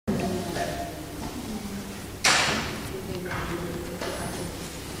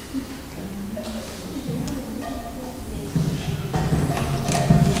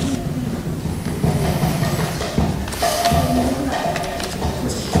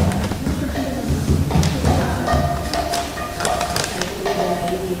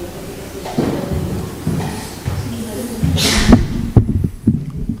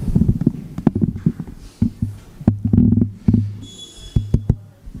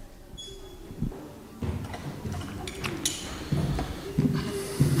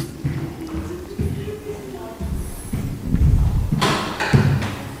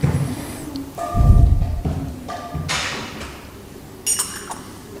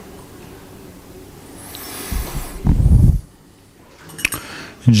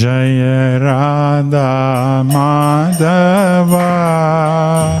Jaya Radha Madhava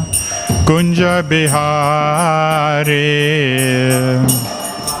Kunja Bihari.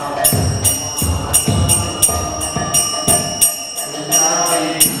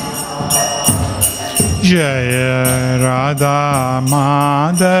 Jaya Radha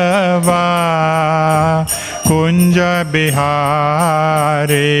Madhava Kunja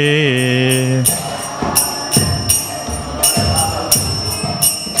Bihari.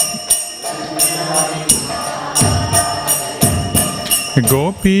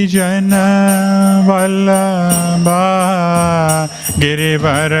 Gopi Jana Vallabha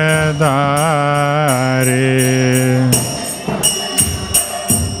Girivaradhari.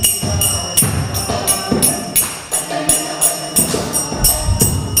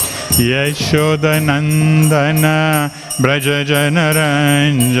 Yashoda Nandana Braja Jana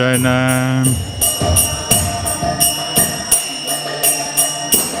Ranjana.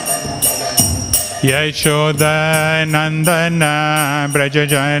 Yashoda Nandana Braja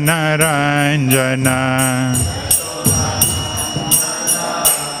Jana Ranjana.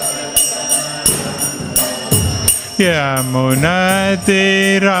 Yamuna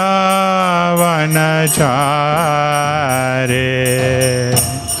Tira Vanachare.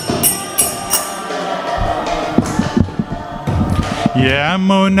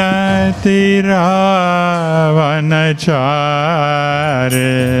 Yamuna Tira Vanachare.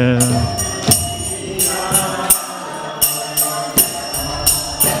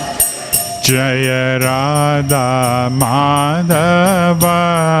 Jaya Radha Madhava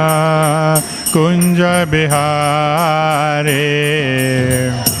Kunja Bihari.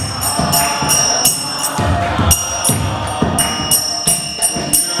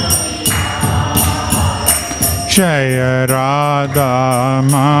 Jaya Radha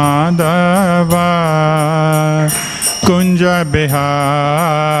Madhava Kunja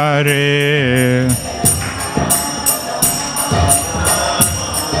Bihari.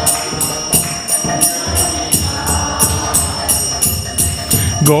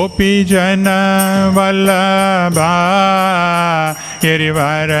 Gopi Jana Vallabha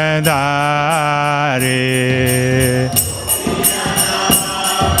Girivaradhari.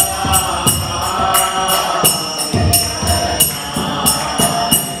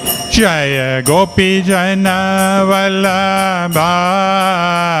 Jaya Gopi Jana Vallabha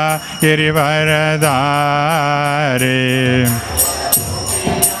Girivaradhari.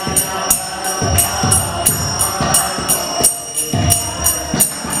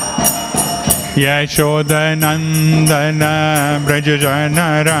 Yashoda Nandana Braja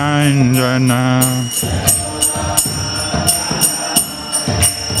Jana Ranjana.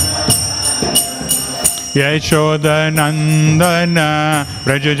 Yashoda Nandana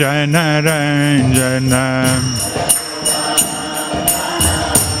Braja Jana Ranjana.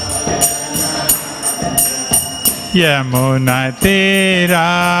 Yamuna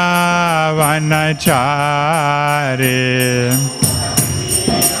Tira Vanachare.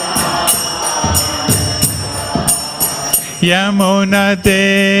 Yamuna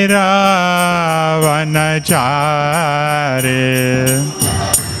Tira Vanachare.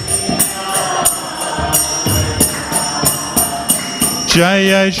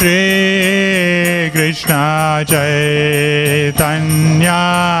 Jaya Shri Krishna Chaitanya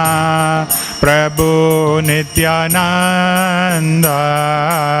Prabhu Nityananda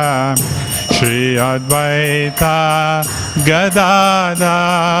Shri Advaita Gadadhar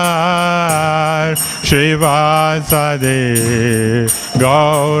Shri Vasade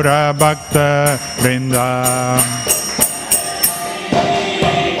Gaura Bhakta Vrinda.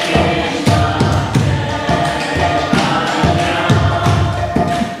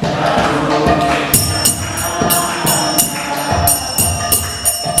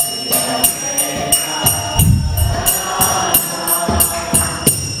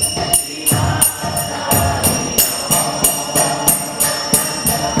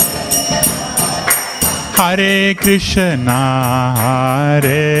 Hare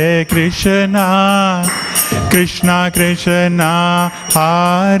Krishna, Krishna Krishna,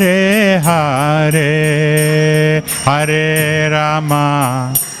 Hare Hare, Hare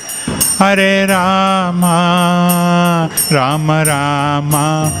Rama, Hare Rama, Rama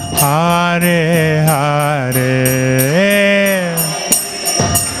Rama, Hare Hare.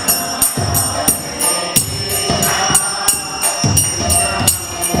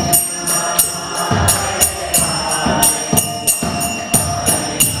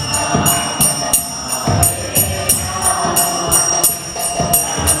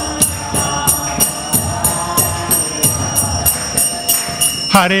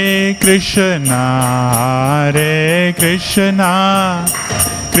 Hare krishna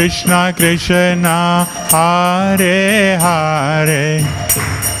Krishna Krishna Hare Hare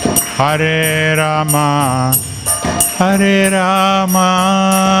Hare Rama Rama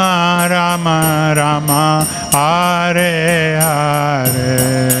Rama Hare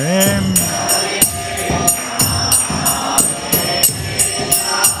Hare.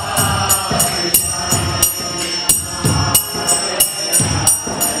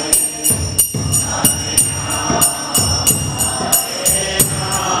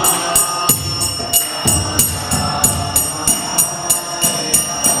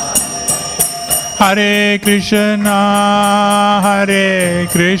 Hare krishna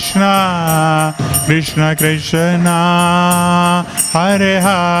Krishna Krishna Hare Hare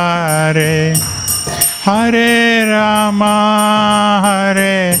Hare Rama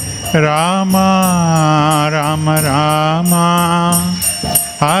Rama Rama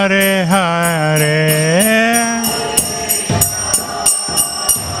Hare Hare.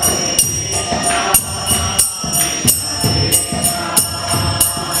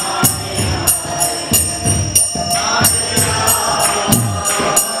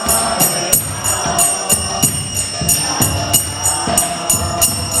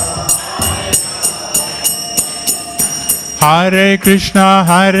 Hare krishna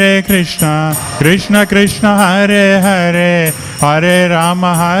Krishna Krishna Hare Hare Hare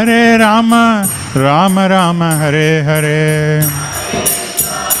Rama Rama Rama Hare Hare.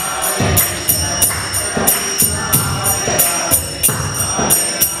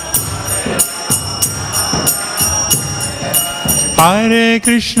 Hare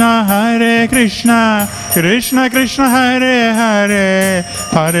krishna Krishna Krishna Hare Hare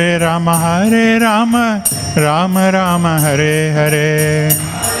Hare Rama Rama Rama Hare Hare.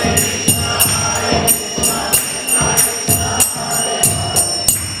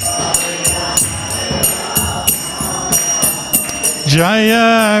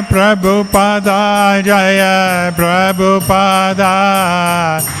 Jaya Prabhupada Jaya Prabhupada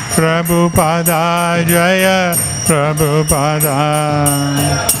Prabhupada Jaya Prabhupada.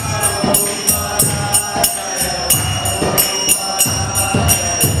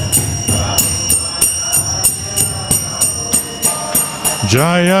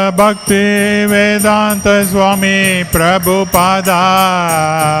 Jaya Bhakti Vedanta Swami Prabhupada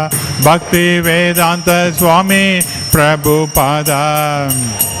Bhakti Vedanta Swami Prabhupada.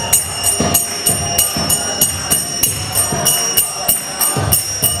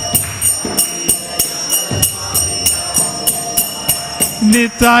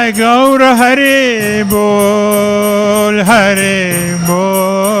 Nitai Gaura Hare Bol Hare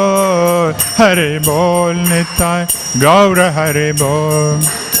Bol Hare Bol Nitai Gaura Hare Bol.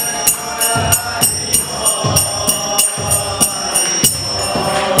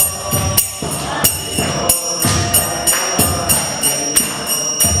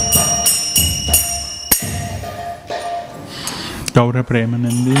 Gaura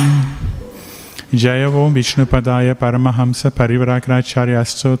Premanandi. Jaya Om Vishnupadaya Paramahamsa Parivarakracharya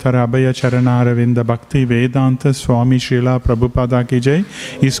Astotara Abhaya Charanaravinda Bhakti Vedanta Swami Srila Prabhupada ki jai.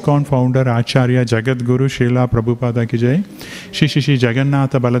 ISKCON founder Acharya Jagat Guru Srila Prabhupada ki jai. Shri Shri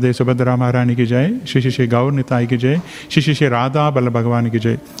Jagannatha Balade Subhadra Maharani ki jai. Shri Shri Gaur Nitai ki jai. Shri Shri Radha Bala Bhagavani ki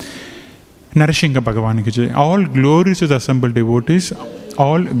jai. Narasingha Bhagavani ki jai. All glories to the assembled devotees.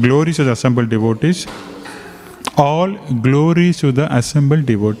 All glories to the assembled devotees. All glories to the assembled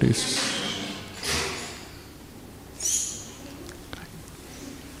devotees.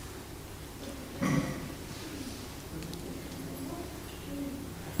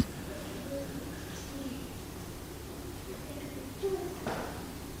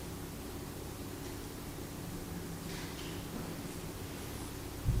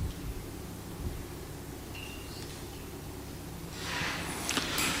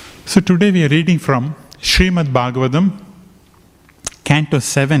 So today we are reading from Srimad Bhagavatam, Canto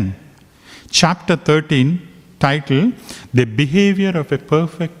 7, Chapter 13, title, The Behavior of a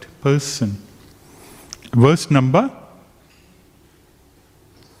Perfect Person. Verse number,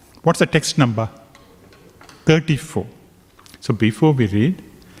 what's the text number? 34. So before we read,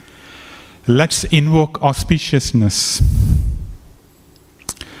 let's invoke auspiciousness.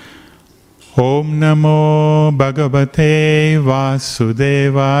 Om Namo Bhagavate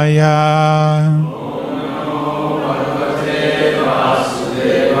Vasudevaya.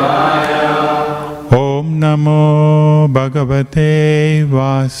 Om Namo Bhagavate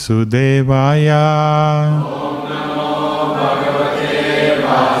Vasudevaya.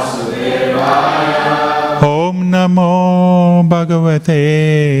 Om Namo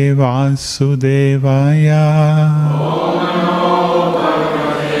Bhagavate Vasudevaya.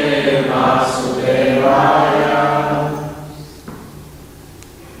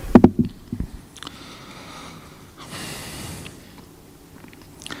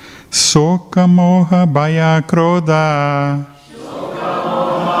 Shoka moha bhaya krodha.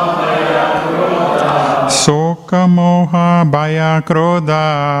 Soka moha bhaya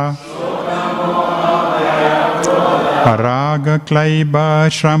krodha. Raga klaiba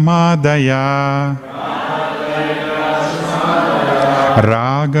shramadaya.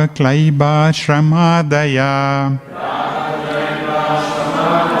 Raga klaiba shramadaya.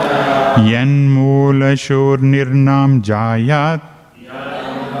 Yanmula shur nirnam jayat.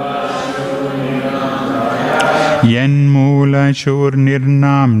 Yanmula shur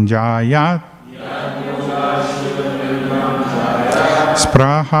nirnam jayat.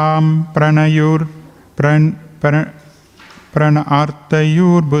 Spraham pranayur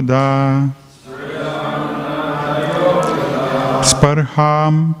pranartayur buddha.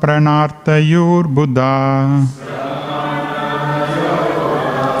 Sparham pranartayur buddha.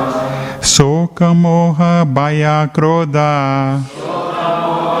 Soka moha bhaya krodha.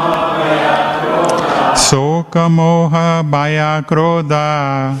 Soka moha bhaya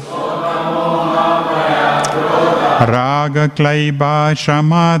krodha. Raga klaiba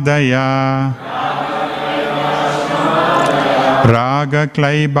shramadaya. Raga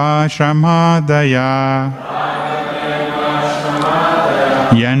klaiba shramadaya.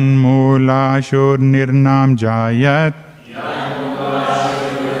 Yanmula shur nirnam jayat.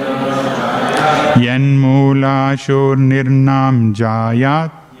 Yanmula shur nirnam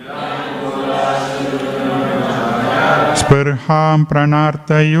jayat. Spirham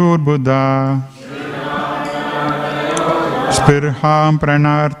pranartayur buddha. Spirham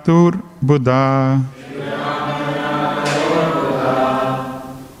pranartur buddha.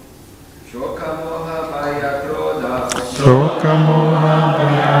 Shoka moha bhaya krodha. Shoka moha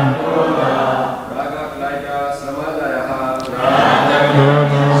bhaya Raga klaiba samadaya.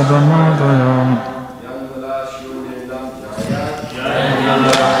 krodha damadaya. Yanmula shunirnam jayat.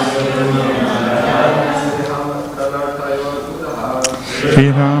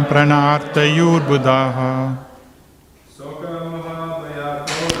 Shriram pranartayur buddha.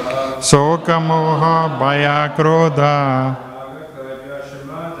 Soka moha bhaya krodha.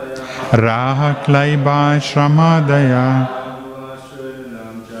 Raha klaiba shramadaya.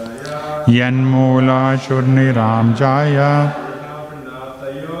 Yanmula shurniram jaya.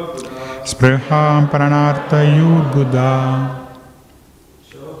 Spriham pranartayur buddha.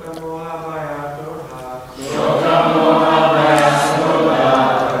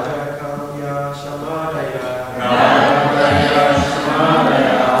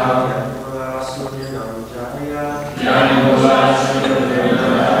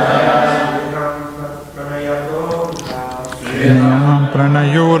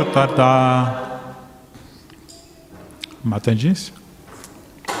 Pranayur tata. Matajis.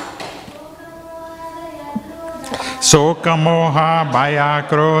 Soka moha bhaya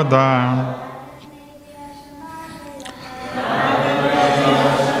krodha.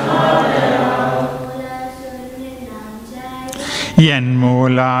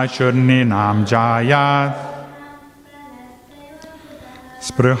 Yanmula shurninam jayat.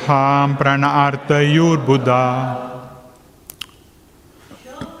 Spriham pranartayur buddha.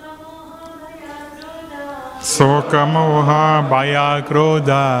 Soka moha bhaya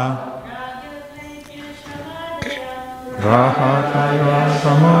krodha. Raha klaiba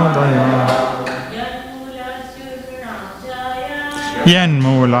samadaya.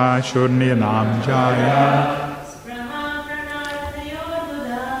 Yanmula shurninam jaya.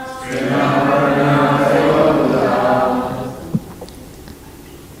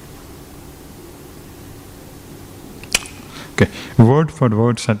 Okay, word for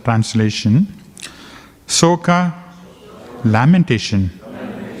word translation. Soka, lamentation.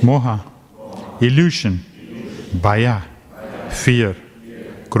 Moha, illusion. Bhaya, fear.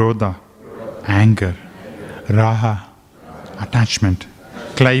 Krodha, anger. Raha, attachment.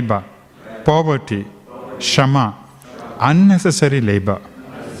 Klaiba, poverty. Shama, unnecessary labor.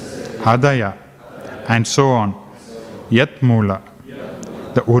 Hadaya, and so on. Yat Mula,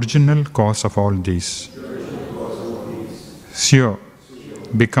 the original cause of all these. Syo,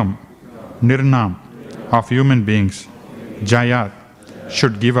 become. Nirnam, of human beings. Jayat,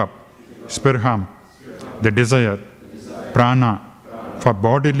 should give up. Spirham, the desire. Prana, for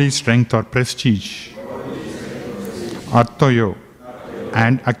bodily strength or prestige. Artoyo,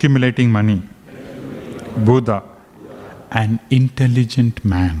 and accumulating money. Buddha, an intelligent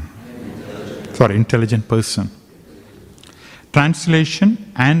man. Intelligent person.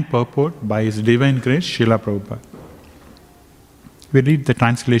 Translation and purport by His Divine Grace, Srila Prabhupada. We read the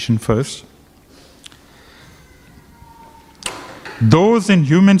translation first. Those in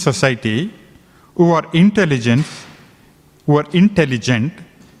human society who are intelligent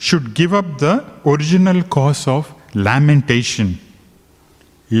should give up the original cause of lamentation,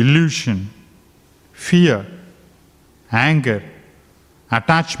 illusion, fear, anger,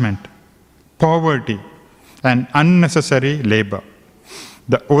 attachment, poverty, and unnecessary labor.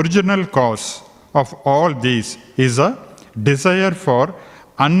 The original cause of all these is a desire for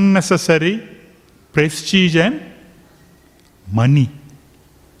unnecessary prestige and money.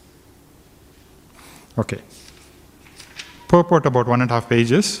 Okay. Purport about 1.5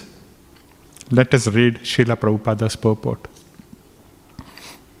 pages. Let us read Srila Prabhupada's purport.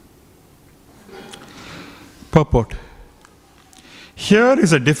 Purport. Here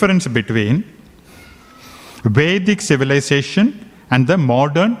is a difference between Vedic civilization and the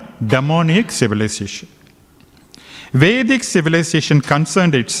modern demonic civilization. Vedic civilization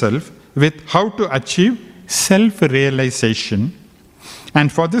concerned itself with how to achieve self-realization, and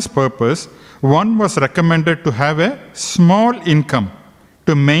for this purpose, one was recommended to have a small income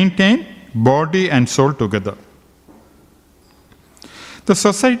to maintain body and soul together. The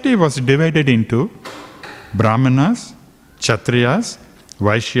society was divided into Brahmanas, Kshatriyas,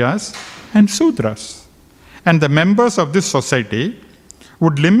 Vaishyas, and Sudras. And the members of this society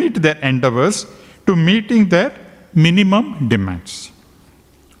would limit their endeavors to meeting their minimum demands.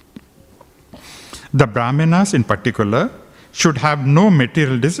 The Brahmanas in particular should have no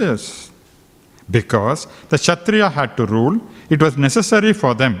material desires. Because the Kshatriya had to rule, it was necessary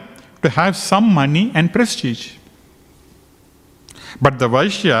for them to have some money and prestige. But the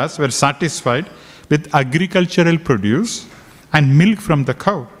Vaishyas were satisfied with agricultural produce and milk from the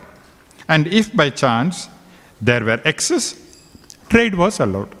cow. And if by chance there were excess, trade was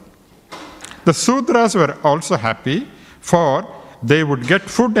allowed. The Sudras were also happy, for they would get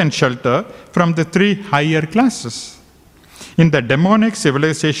food and shelter from the 3 higher classes. In the demonic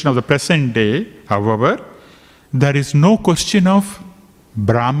civilization of the present day, however, there is no question of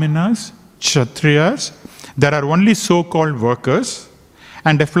Brahmanas, Kshatriyas. There are only so-called workers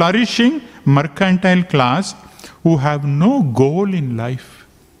and a flourishing mercantile class who have no goal in life.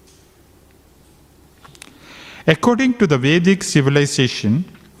 According to the Vedic civilization,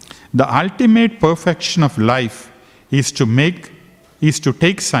 the ultimate perfection of life is to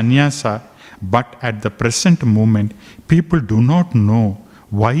take sannyasa, but at the present moment, people do not know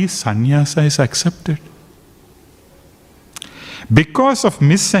why sannyasa is accepted. Because of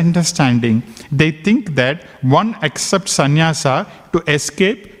misunderstanding, they think that one accepts sannyasa to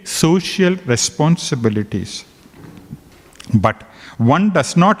escape social responsibilities. But one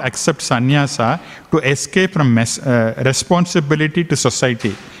does not accept sannyasa to escape from responsibility to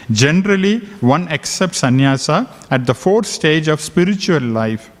society. Generally, one accepts sannyasa at the 4th stage of spiritual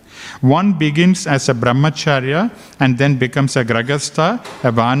life. One begins as a brahmacharya and then becomes a grahastha,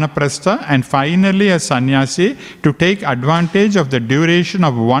 a vanaprastha, and finally a sannyasi to take advantage of the duration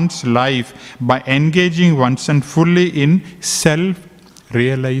of one's life by engaging oneself fully in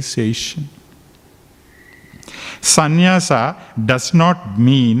self-realization. Sannyasa does not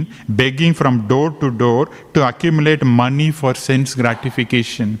mean begging from door to door to accumulate money for sense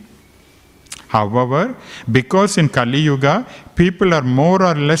gratification. However, because in Kali Yuga, people are more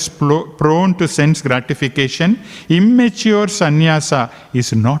or less prone to sense gratification, immature sannyasa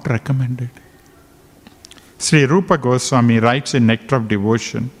is not recommended. Sri Rupa Goswami writes in Nectar of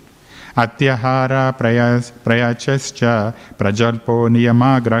Devotion, Atyahara prayachascha prajalpo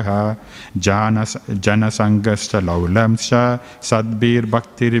niyamagraha janasangascha laulamscha sadbir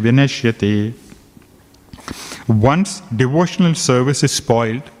bhaktir vinashyate. One's devotional service is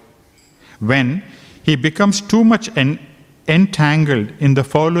spoiled when he becomes too much entangled in the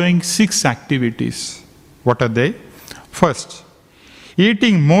following 6 activities. What are they? First,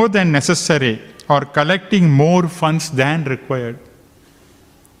 eating more than necessary or collecting more funds than required.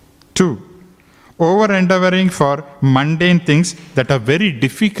 2, over-endeavoring for mundane things that are very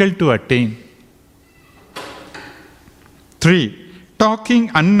difficult to attain. 3,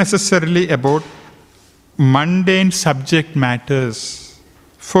 talking unnecessarily about mundane subject matters.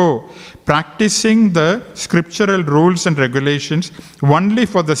 4, practicing the scriptural rules and regulations only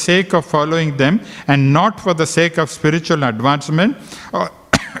for the sake of following them and not for the sake of spiritual advancement,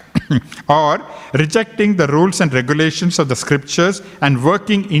 or rejecting the rules and regulations of the scriptures and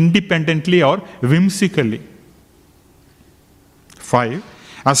working independently or whimsically. 5,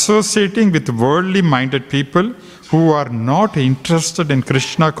 associating with worldly minded people who are not interested in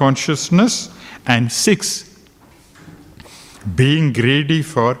Krishna consciousness. And 6, being greedy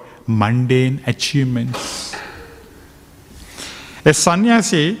for mundane achievements. A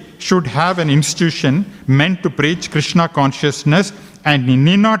sannyasi should have an institution meant to preach Krishna consciousness and he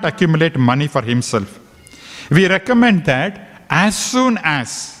need not accumulate money for himself. We recommend that as soon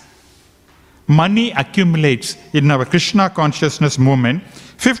as money accumulates in our Krishna consciousness movement,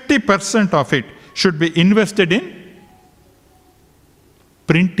 50% of it should be invested in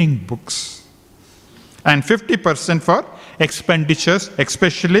printing books and 50% for expenditures,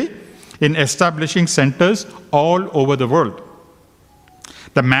 especially in establishing centers all over the world.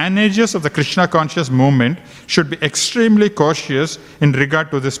 The managers of the Krishna conscious movement should be extremely cautious in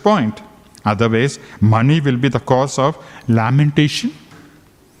regard to this point. Otherwise, money will be the cause of lamentation,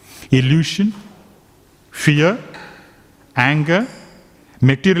 illusion, fear, anger,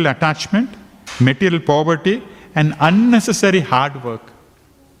 material attachment, material poverty, and unnecessary hard work.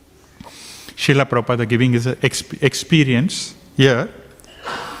 Srila Prabhupada giving his experience here,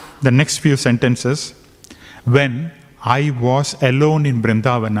 the next few sentences. When I was alone in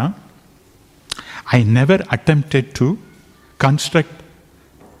Vrindavana, I never attempted to construct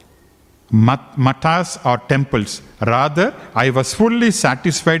matas or temples. Rather, I was fully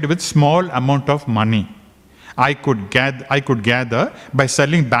satisfied with small amount of money I could gather by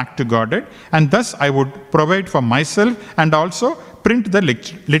selling back to Godhead, and thus I would provide for myself and also print the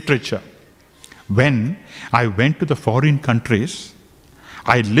literature. When I went to the foreign countries,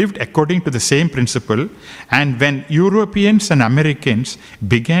 I lived according to the same principle, and when Europeans and Americans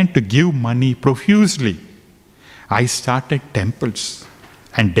began to give money profusely, I started temples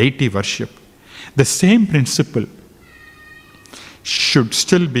and deity worship. The same principle should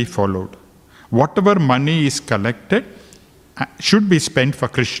still be followed. Whatever money is collected should be spent for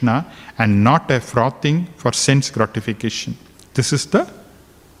Krishna and not a frothing for sense gratification. This is the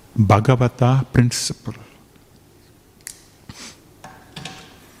Bhagavata principle.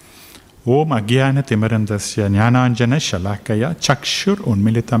 Om Agyana Timarandasya Jnananjana Shalakaya Chakshur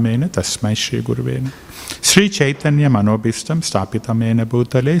Unmilitamena Tasmai Shri Guruvena Sri Chaitanya Manobhistam Stapitamena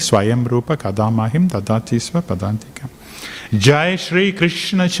Bhutale Swayam Rupa Kadamahim Dadatisva Padantika. Jai Shri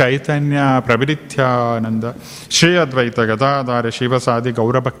Krishna Chaitanya Prabhityananda Shri Advaita Gadadhara Shivasadi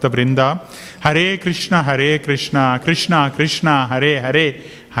Gaura Bhakta Vrinda Hare Krishna Krishna Krishna Hare Hare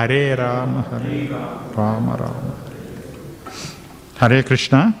Hare Rama Rama Hare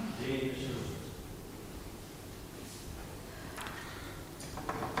Krishna.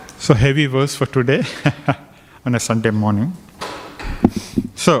 So heavy verse for today on a Sunday morning.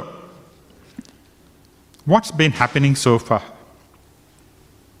 So, what's been happening so far?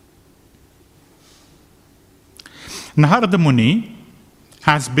 Narada Muni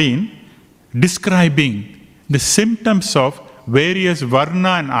has been describing the symptoms of various varna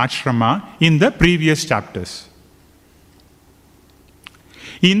and ashrama in the previous chapters.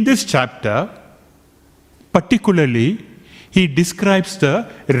 In this chapter, particularly, he describes the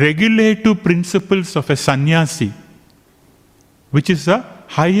regulative principles of a sannyasi, which is the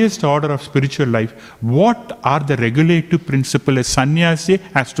highest order of spiritual life. What are the regulative principles a sannyasi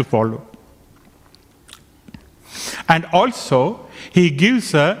has to follow? And also, he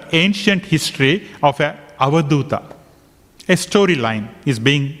gives an ancient history of a avaduta. A storyline is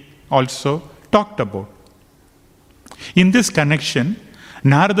being also talked about. In this connection,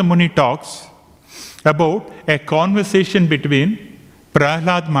 Narada Muni talks about a conversation between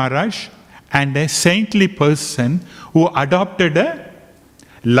Prahlad Maharaj and a saintly person who adopted a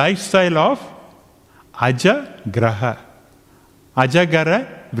lifestyle of Ajagraha,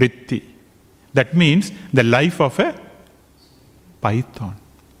 Ajagara Vritti. That means the life of a python.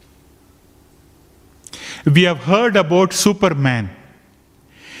 We have heard about Superman.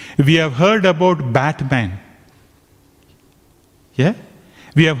 We have heard about Batman. Yeah?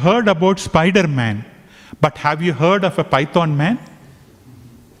 We have heard about Spider-Man. But have you heard of a Python man?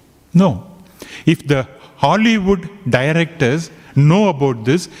 No. If the Hollywood directors know about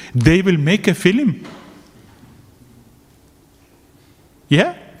this, they will make a film.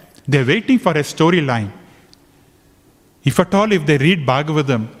 Yeah? They're waiting for a storyline. If at all, if they read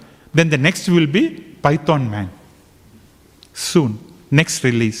Bhagavatam, then the next will be Python man. Soon. Next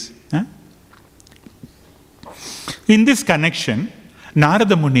release. Huh? In this connection,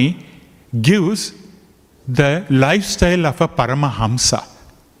 Narada Muni gives the lifestyle of a Paramahamsa.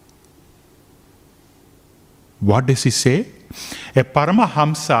 What does he say? A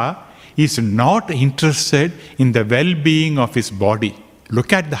Paramahamsa is not interested in the well-being of his body.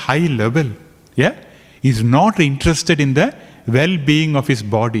 Look at the high level. Yeah? He is not interested in the well-being of his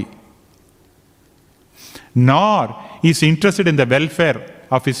body. Nor is interested in the welfare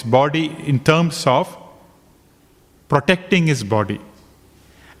of his body in terms of protecting his body.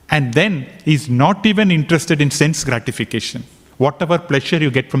 And then he is not even interested in sense gratification. Whatever pleasure you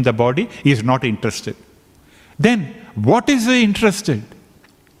get from the body, he is not interested. Then, what is he interested?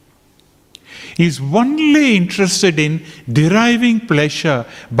 is only interested in deriving pleasure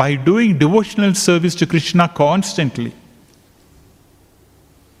by doing devotional service to Krishna constantly.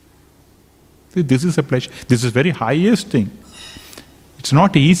 See, this is a pleasure. This is very highest thing. It's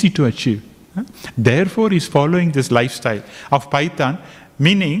not easy to achieve. Therefore, he is following this lifestyle of Python,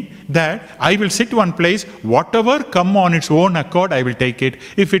 meaning that I will sit one place, whatever come on its own accord, I will take it.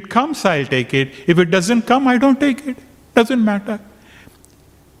 If it comes, I'll take it. If it doesn't come, I don't take it. Doesn't matter.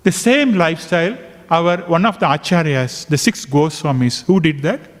 The same lifestyle, one of the acharyas, the 6 Goswamis, who did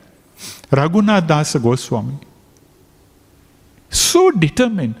that? Raghunath Dasa Goswami. So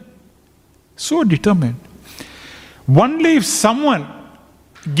determined. So determined. Only if someone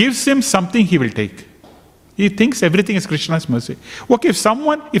gives him something, he will take. He thinks everything is Krishna's mercy. Okay,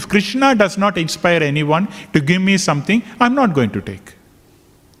 if Krishna does not inspire anyone to give me something, I'm not going to take.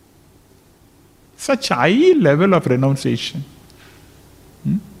 Such high level of renunciation.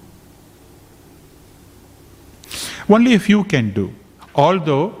 Only a few can do.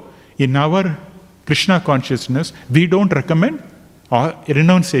 Although in our Krishna consciousness, we don't recommend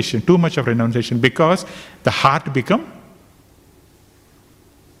renunciation, too much of renunciation, because the heart become,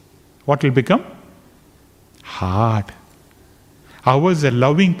 what will become? Hard. Ours is a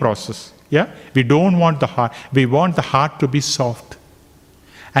loving process. Yeah? We don't want the heart. We want the heart to be soft.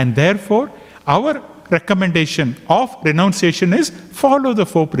 And therefore, our recommendation of renunciation is follow the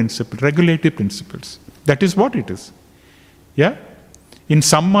 4 principles, regulative principles. That is what it is. Yeah? In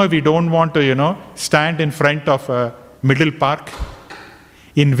summer, we don't want to, stand in front of a middle park.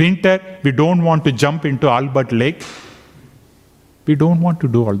 In winter, we don't want to jump into Albert Lake. We don't want to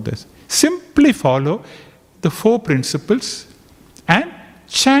do all this. Simply follow the 4 principles and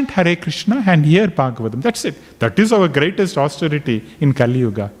chant Hare Krishna and hear Bhagavatam. That's it. That is our greatest austerity in Kali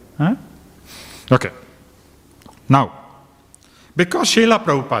Yuga. Huh? Okay. Now, because Srila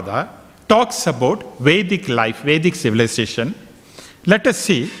Prabhupada talks about Vedic life, Vedic civilization, let us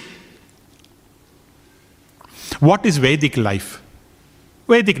see what is Vedic life.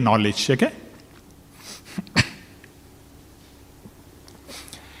 Vedic knowledge, okay?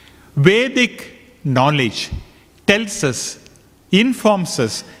 Vedic knowledge tells us, informs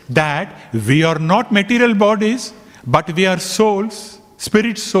us that we are not material bodies, but we are souls,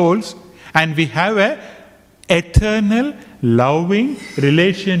 spirit souls, and we have an eternal, loving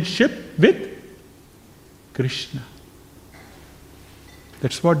relationship with Krishna.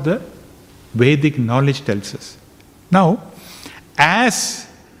 That's what the Vedic knowledge tells us. Now, as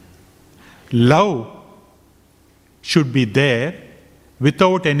love should be there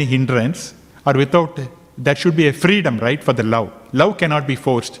without any hindrance, or there should be a freedom, right, for the love. Love cannot be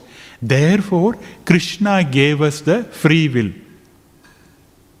forced. Therefore, Krishna gave us the free will.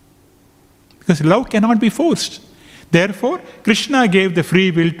 Because love cannot be forced. Therefore, Krishna gave the free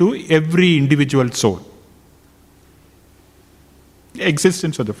will to every individual soul. The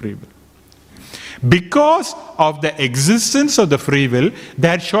existence of the free will. Because of the existence of the free will,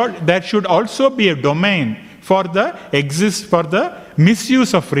 there should also be a domain for the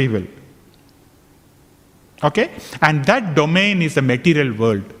misuse of free will. Okay? And that domain is the material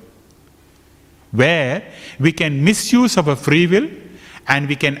world, where we can misuse our free will and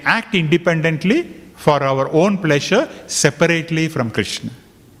we can act independently for our own pleasure separately from Krishna.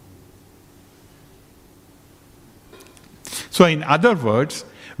 So in other words,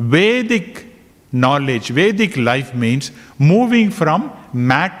 Vedic knowledge, Vedic life means moving from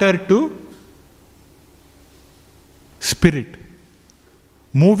matter to spirit,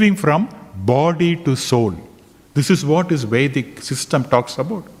 moving from body to soul. This is what this Vedic system talks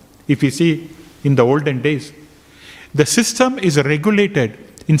about. If you see in the olden days, the system is regulated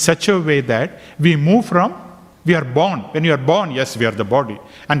in such a way that we are born. When you are born, yes, we are the body.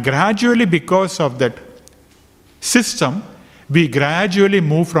 And gradually, because of that system, we gradually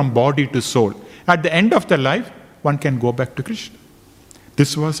move from body to soul. At the end of the life, one can go back to Krishna.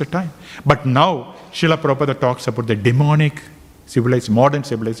 This was the time. But now, Srila Prabhupada talks about the demonic modern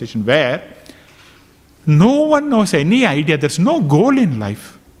civilization, where no one knows any idea. There's no goal in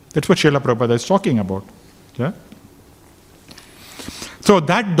life. That's what Srila Prabhupada is talking about. Yeah? So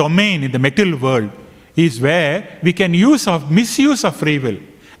that domain in the material world is where we can misuse of free will,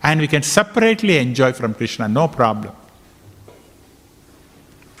 and we can separately enjoy from Krishna, no problem.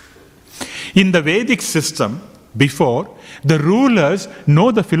 In the Vedic system, before, the rulers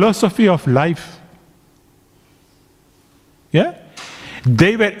know the philosophy of life. Yeah?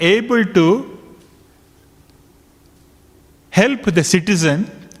 They were able to help the citizen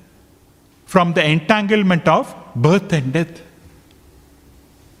from the entanglement of birth and death.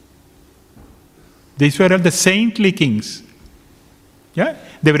 These were all the saintly kings. Yeah?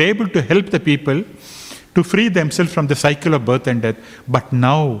 They were able to help the people to free themselves from the cycle of birth and death. But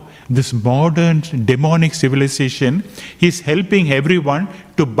now, this modern demonic civilization is helping everyone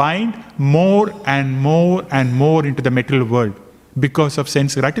to bind more and more and more into the material world because of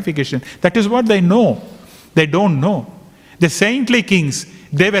sense gratification. That is what they know. They don't know. The saintly kings,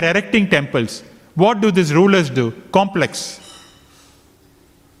 they were erecting temples. What do these rulers do? Complex.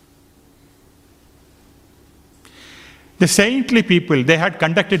 The saintly people, they had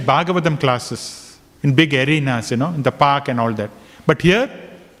conducted Bhagavatam classes in big arenas, in the park and all that. But here,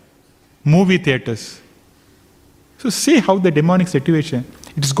 movie theaters. So see how the demonic situation,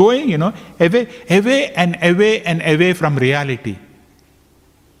 it is going, away and away and away from reality.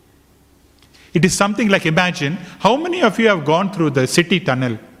 It is something like, imagine, how many of you have gone through the city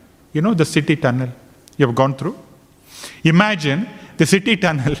tunnel? The city tunnel you have gone through? Imagine the city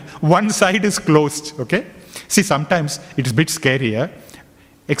tunnel, one side is closed, okay? See, sometimes it is a bit scarier,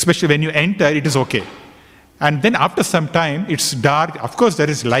 especially when you enter, it is okay. And then after some time, it's dark. Of course, there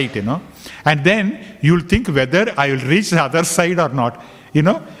is light, And then you'll think whether I will reach the other side or not,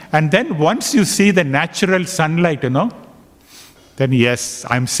 And then once you see the natural sunlight, then yes,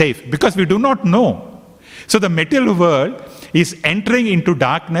 I'm safe. Because we do not know. So the material world is entering into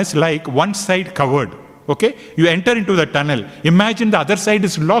darkness like one side covered, okay? You enter into the tunnel. Imagine the other side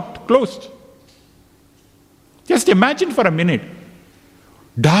is locked, closed. Just imagine for a minute.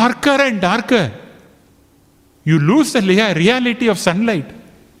 Darker and darker. You lose the reality of sunlight.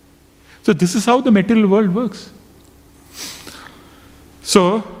 So this is how the material world works.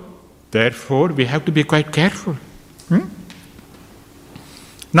 So, therefore, we have to be quite careful.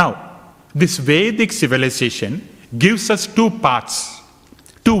 Now, this Vedic civilization gives us two paths,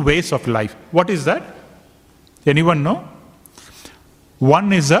 two ways of life. What is that? Anyone know?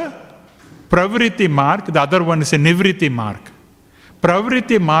 One is a Pravriti mark, the other one is a Nivriti mark.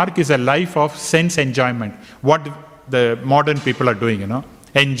 Pravriti mark is a life of sense enjoyment, what the modern people are doing,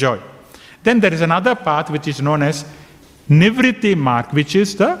 enjoy. Then there is another path which is known as Nivriti mark, which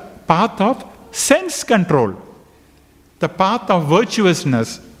is the path of sense control, the path of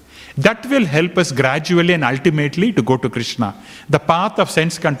virtuousness. That will help us gradually and ultimately to go to Krishna. The path of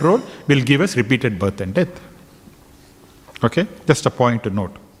sense control will give us repeated birth and death. Okay, just a point to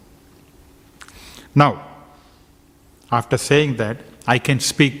note. Now, after saying that, I can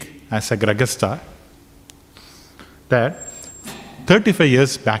speak as a Grahastha that 35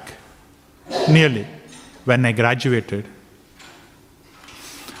 years back, nearly, when I graduated,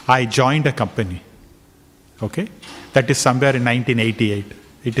 I joined a company. Okay? That is somewhere in 1988,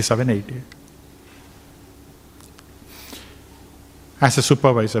 87, 88. As a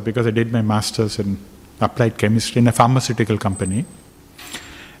supervisor, because I did my master's in applied chemistry in a pharmaceutical company.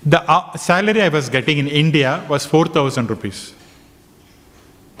 The salary I was getting in India was 4,000 rupees.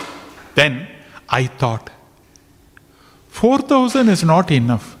 Then I thought, 4,000 is not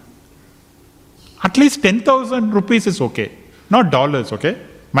enough. At least 10,000 rupees is okay. Not dollars, okay?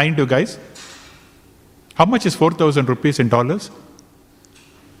 Mind you guys. How much is 4,000 rupees in dollars?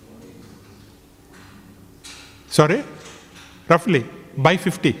 Sorry? Roughly. By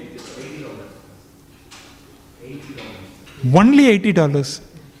 50. Only $80.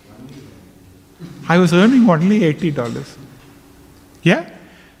 I was earning only $80. Yeah?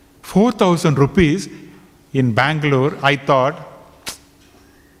 4,000 rupees in Bangalore, I thought,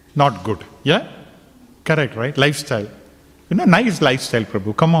 not good. Yeah? Correct, right? Lifestyle. Nice lifestyle,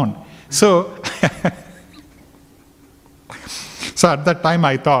 Prabhu. Come on. So at that time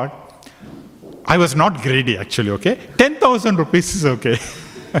I thought, I was not greedy actually, okay? 10,000 rupees is okay.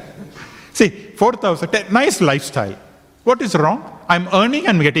 See, 4,000, nice lifestyle. What is wrong? I'm earning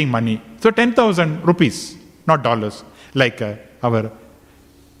and getting money. So 10,000 rupees, not dollars, like our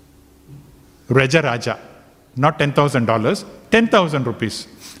Raja Raja. Not $10,000, 10,000 rupees.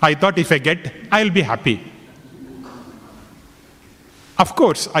 I thought if I get, I'll be happy. Of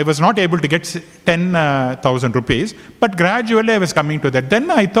course, I was not able to get 10,000 rupees, but gradually I was coming to that.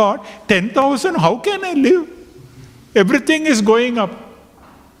 Then I thought, 10,000, how can I live? Everything is going up.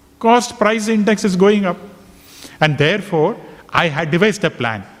 Cost price index is going up. And therefore, I had devised a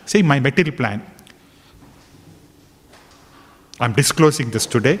plan. See, my material plan. I'm disclosing this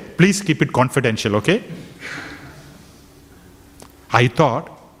today. Please keep it confidential, okay? I thought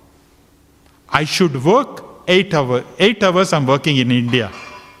I should work 8 hours. 8 hours I'm working in India.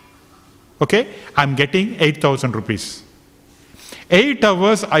 Okay? I'm getting 8,000 rupees. 8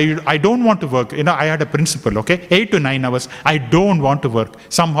 hours, I don't want to work. I had a principle, okay? 8 to 9 hours, I don't want to work.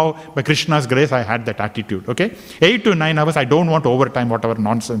 Somehow, by Krishna's grace, I had that attitude, okay? 8 to 9 hours, I don't want overtime, whatever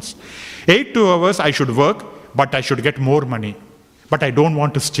nonsense. 8 to hours, I should work, but I should get more money. but I don't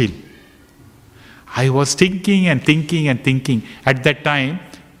want to steal. I was thinking and thinking and thinking. At that time,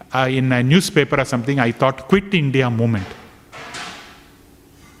 in a newspaper or something, I thought, Quit India movement.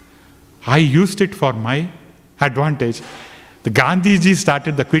 I used it for my advantage. The Gandhiji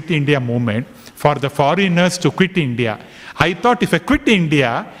started the Quit India movement for the foreigners to quit India. I thought if I quit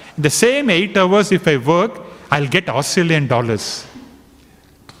India, the same 8 hours if I work, I'll get Australian dollars.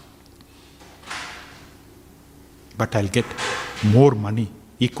 But I'll get more money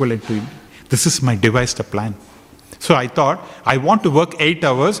equivalent to India. This is my devised plan. So I thought, I want to work 8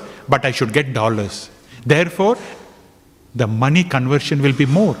 hours, but I should get dollars. Therefore, the money conversion will be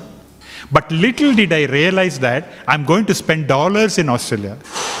more. But little did I realize that I'm going to spend dollars in Australia.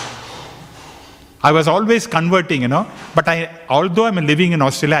 I was always converting, but although I'm living in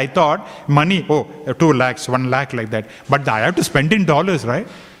Australia, I thought money, 2 lakhs, 1 lakh like that. But I have to spend in dollars, right?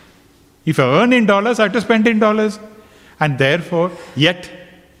 If I earn in dollars, I have to spend in dollars. And therefore, yet,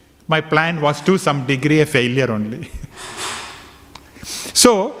 my plan was to some degree a failure only.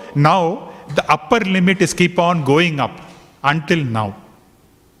 So, now, the upper limit is keep on going up until now.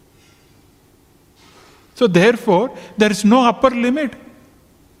 So therefore, there is no upper limit.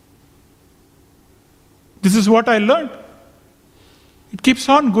 This is what I learned. It keeps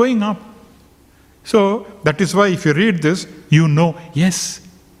on going up. So that is why if you read this, you know, yes,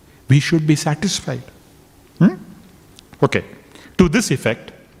 we should be satisfied. Okay. To this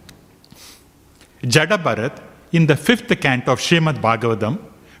effect, Jada Bharat in the 5th canto of Srimad Bhagavatam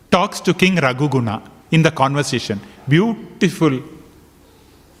talks to King Raghuguna in the conversation. Beautiful,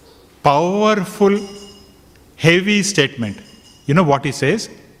 powerful, heavy statement. You know what he says?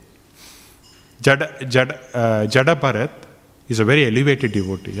 Jada Bharat is a very elevated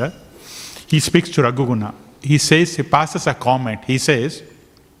devotee. Yeah? He speaks to Raghuguna. He passes a comment. He says,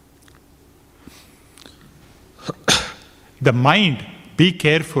 the mind, be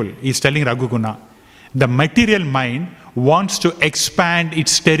careful, he's telling Raghuguna. The material mind wants to expand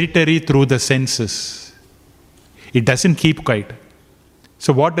its territory through the senses. It doesn't keep quiet.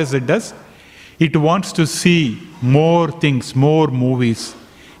 So what does it do? It wants to see more things, more movies.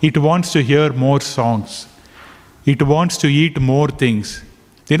 It wants to hear more songs. It wants to eat more things.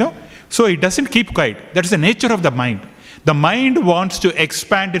 So it doesn't keep quiet. That's the nature of the mind. The mind wants to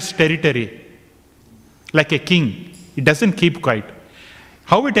expand its territory. Like a king. It doesn't keep quiet.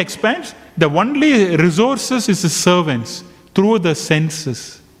 How it expands? The only resources is the servants through the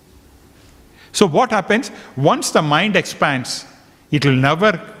senses. So what happens? Once the mind expands, it will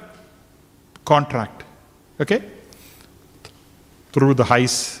never contract. Okay? Through the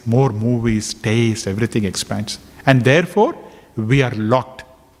eyes, more movies, taste, everything expands. And therefore, we are locked.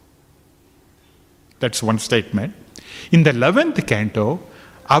 That's one statement. In the 11th canto,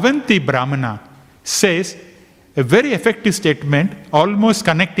 Avanti Brahmana says a very effective statement, almost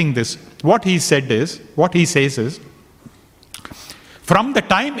connecting this. What he says is, from the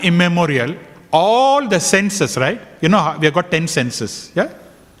time immemorial, all the senses, right? We have got 10 senses. Yeah?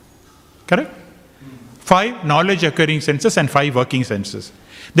 Correct? 5 knowledge acquiring senses and 5 working senses.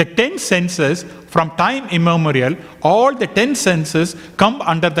 The 10 senses, from time immemorial, all the 10 senses come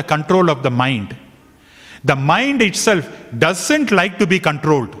under the control of the mind. The mind itself doesn't like to be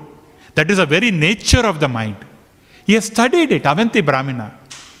controlled. That is the very nature of the mind. He has studied it, Avanti Brahmana.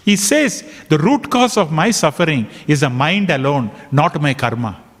 He says, the root cause of my suffering is the mind alone, not my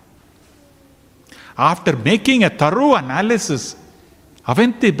karma. After making a thorough analysis,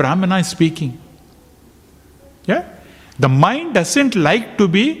 Avanti Brahmana is speaking. Yeah? The mind doesn't like to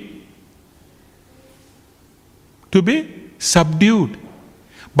be subdued.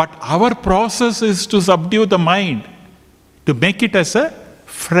 But our process is to subdue the mind, to make it as a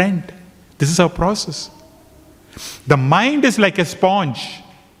friend. This is our process. The mind is like a sponge.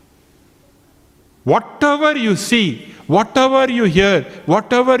 Whatever you see, whatever you hear,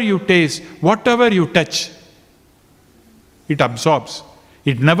 whatever you taste, whatever you touch, it absorbs.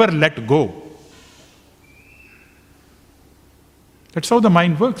 It never let go. That's how the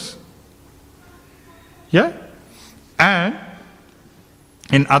mind works. Yeah? And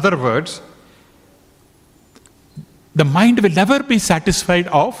in other words, the mind will never be satisfied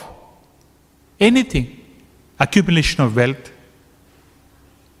of anything. Accumulation of wealth,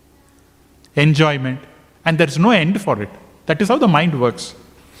 enjoyment, and there is no end for it. That is how the mind works.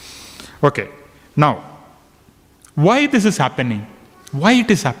 Okay. Now, why this is happening? Why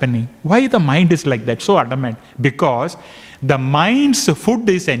it is happening? Why the mind is like that, so adamant? Because the mind's food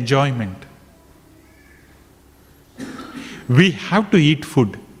is enjoyment. We have to eat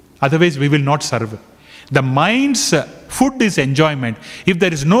food, otherwise we will not survive. The mind's food is enjoyment. If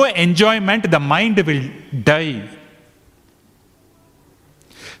there is no enjoyment, the mind will die.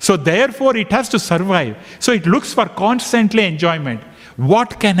 So therefore it has to survive. So it looks for constantly enjoyment.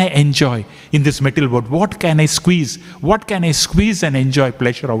 What can I enjoy in this material world? What can I squeeze? What can I squeeze and enjoy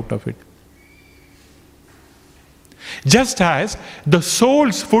pleasure out of it? Just as the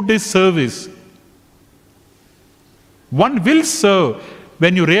soul's food is service. One will serve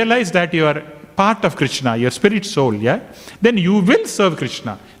when you realize that you are part of Krishna, your spirit soul, then you will serve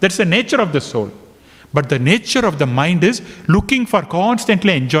Krishna. That's the nature of the soul. But the nature of the mind is looking for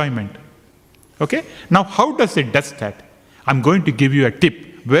constantly enjoyment. Okay? Now how does it does that? I'm going to give you a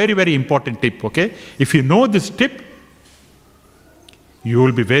tip. Very, very important tip. Okay? If you know this tip, you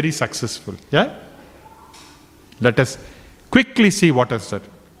will be very successful. Yeah? Let us quickly see what is that.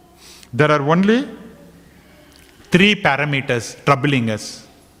 There are only 3 parameters troubling us.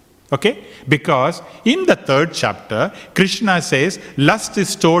 Okay? Because in the 3rd chapter, Krishna says lust is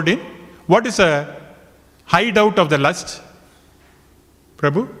stored in, what is a hideout of the lust?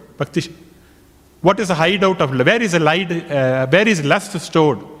 Prabhu? Bhakti? What is a hideout of, where is lust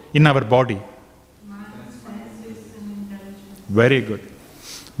stored in our body? Very good.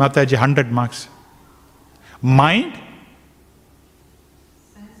 Mataji, 100 marks. Mind,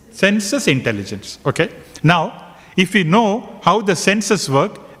 senses, intelligence. Okay? Now, if we know how the senses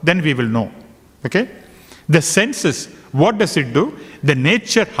work, then we will know. Okay? The senses, what does it do? The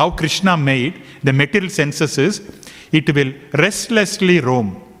nature, how Krishna made the material senses is, it will restlessly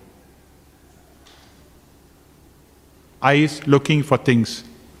roam. Eyes looking for things.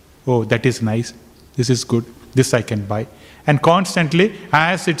 Oh, that is nice. This is good. This I can buy. And constantly,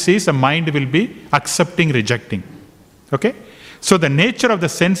 as it sees, the mind will be accepting, rejecting. Okay? So the nature of the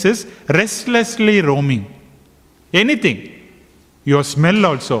sense is restlessly roaming. Anything. Your smell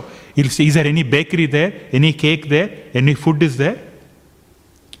also. You'll see, is there any bakery there? Any cake there? Any food is there?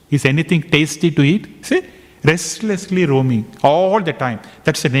 Is anything tasty to eat? See? Restlessly roaming all the time.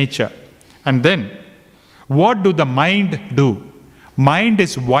 That's the nature. And then, what do the mind do? Mind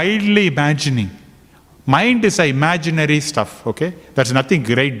is wildly imagining. Mind is an imaginary stuff, okay? There's nothing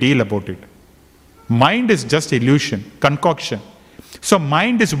great deal about it. Mind is just illusion, concoction. So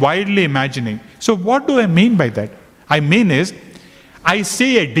mind is wildly imagining. So what do I mean by that? I mean is, I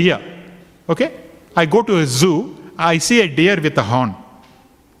see a deer, okay? I go to a zoo, I see a deer with a horn.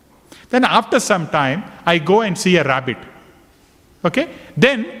 Then after some time, I go and see a rabbit, okay?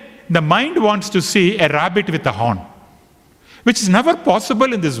 Then the mind wants to see a rabbit with a horn, which is never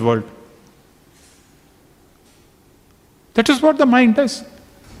possible in this world. That is what the mind does.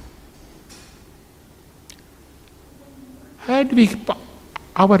 And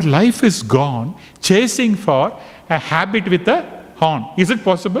our life is gone chasing for a rabbit with a horn. Is it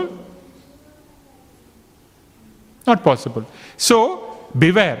possible? Not possible. So,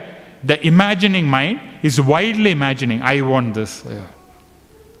 beware. The imagining mind is wildly imagining. I want this.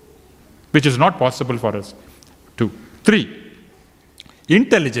 Which is not possible for us. 2. 3.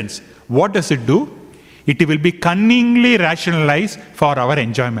 Intelligence. What does it do? It will be cunningly rationalized for our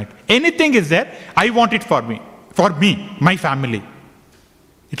enjoyment. Anything is there, I want it for me, my family.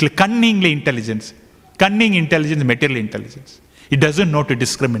 It will cunningly intelligence. Cunning intelligence, material intelligence. It doesn't know to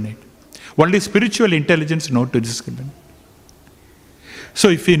discriminate. Only spiritual intelligence knows to discriminate. So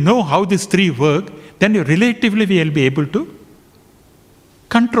if we know how these 3 work, then relatively we will be able to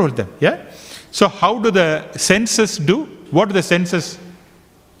control them. Yeah? So how do the senses do? What do the senses?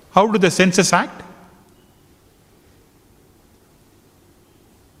 How do the senses act?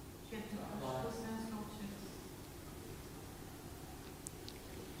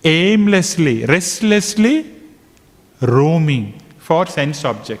 Aimlessly, restlessly roaming for sense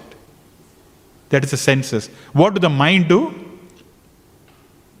object. That is the senses. What do the mind do?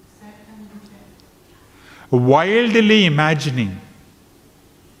 Wildly imagining.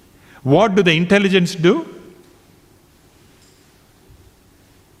 What do the intelligence do?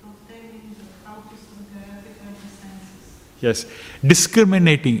 Yes,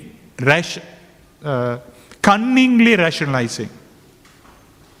 discriminating, cunningly rationalizing.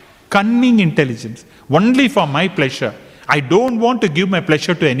 Cunning intelligence. Only for my pleasure. I don't want to give my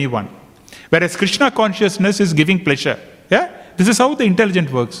pleasure to anyone. Whereas Krishna consciousness is giving pleasure. Yeah? This is how the intelligence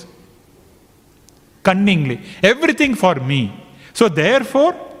works. Cunningly. Everything for me. So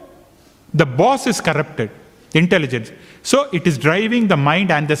therefore, the boss is corrupted. Intelligence. So it is driving the mind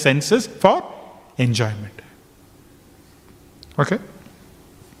and the senses for enjoyment. Okay?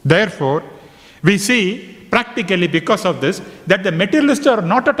 Therefore, we see practically because of this, that the materialists are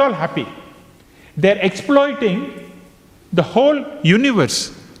not at all happy. They are exploiting the whole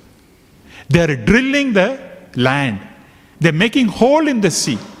universe. They are drilling the land. They are making hole in the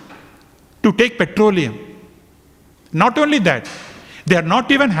sea to take petroleum. Not only that, They are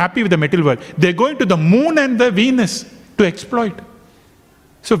not even happy with the material world. They're going to the moon and the Venus to exploit.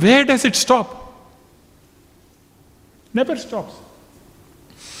 So where does it stop? Never stops.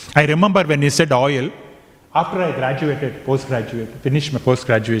 I remember when he said oil, after I finished my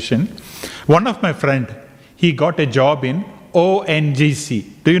post-graduation, one of my friend, he got a job in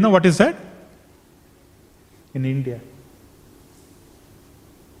ONGC. Do you know what is that? In India.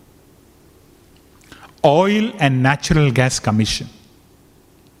 Oil and Natural Gas Commission.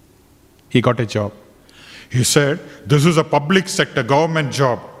 He got a job. He said, this is a public sector government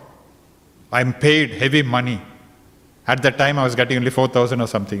job. I'm paid heavy money. At that time, I was getting only 4,000 or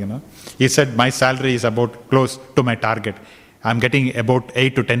something, He said, my salary is about close to my target. I'm getting about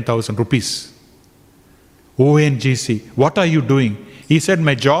 8 to 10,000 rupees. ONGC, what are you doing? He said,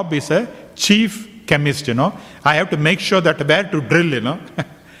 my job is a chief chemist, I have to make sure that where to drill,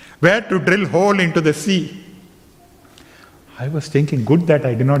 where to drill hole into the sea. I was thinking, good that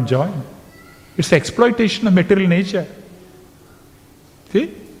I did not join. It's the exploitation of material nature.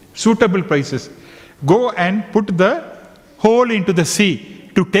 See? Suitable prices. Go and put the hole into the sea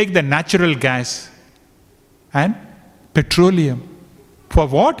to take the natural gas and petroleum. For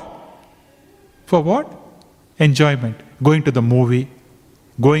what? For what? Enjoyment. Going to the movie,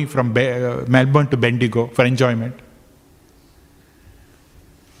 going from Melbourne to Bendigo for enjoyment.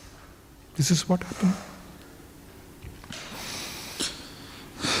 This is what happened.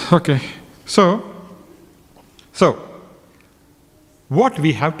 Okay. So what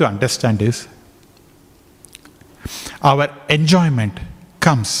we have to understand is our enjoyment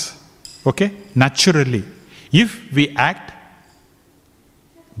comes, naturally, if we act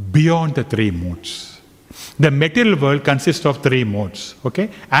beyond the three modes. The material world consists of three modes,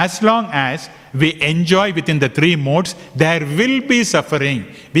 As long as we enjoy within the three modes, there will be suffering.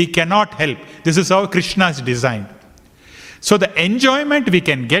 We cannot help. This is how Krishna is designed. So the enjoyment we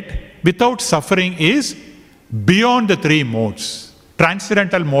can get without suffering is beyond the three modes.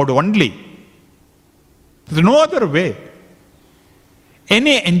 Transcendental mode only. There's no other way.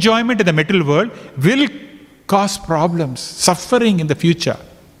 Any enjoyment in the material world will cause problems, suffering in the future.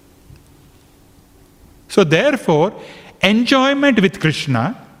 So therefore, enjoyment with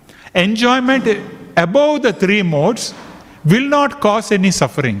Krishna, enjoyment above the three modes will not cause any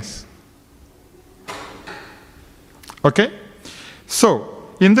sufferings. Okay?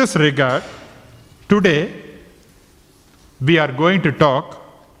 So, in this regard, today we are going to talk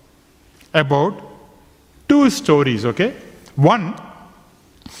about two stories, One,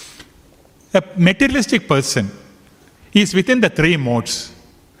 a materialistic person is within the three modes,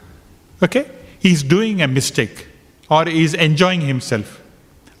 He is doing a mistake or he is enjoying himself.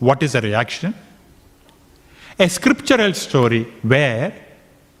 What is the reaction? A scriptural story where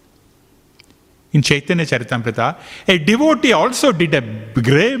in Chaitanya Charitamrita, a devotee also did a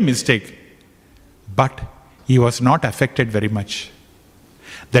grave mistake, but he was not affected very much.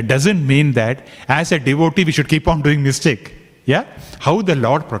 That doesn't mean that as a devotee we should keep on doing mistake. Yeah? How the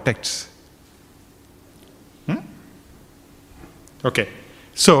Lord protects. Okay.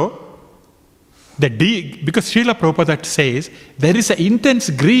 So, because Srila Prabhupada says there is an intense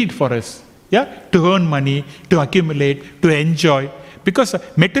greed for us, to earn money, to accumulate, to enjoy, because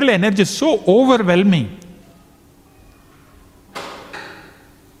material energy is so overwhelming.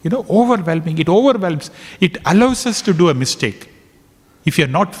 Overwhelming. It overwhelms. It allows us to do a mistake if you're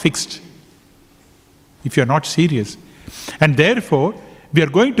not fixed, if you're not serious. And therefore, we are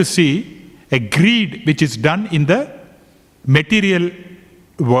going to see a greed which is done in the material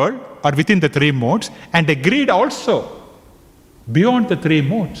world or within the three modes, and a greed also beyond the three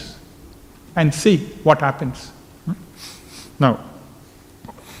modes, and see what happens. Now,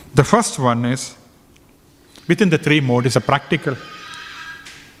 the first one is within the three modes is a practical.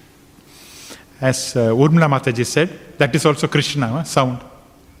 As Urmila Mataji said, that is also Krishna, sound.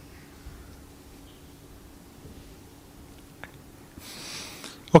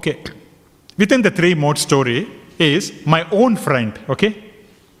 Okay, within the three mode story is my own friend,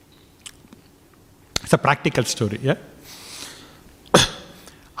 It's a practical story,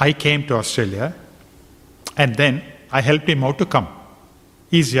 I came to Australia and then I helped him out to come.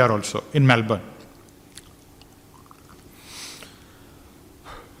 He's here also, in Melbourne.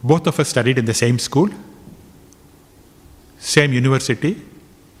 Both of us studied in the same school, same university.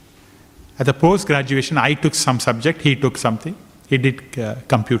 At the post-graduation, I took some subject, he took something. He did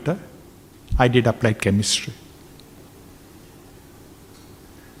computer, I did applied chemistry.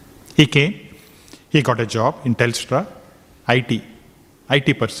 He came, he got a job in Telstra,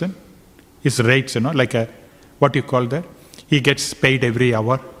 IT person. His rates, like what you call that? He gets paid every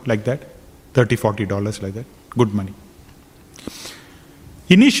hour like that, $30, $40 like that, good money.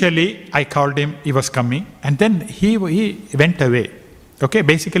 Initially, I called him, he was coming, and then he went away. Okay,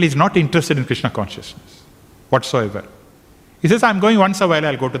 basically he's not interested in Krishna consciousness whatsoever. He says, I'm going once a while,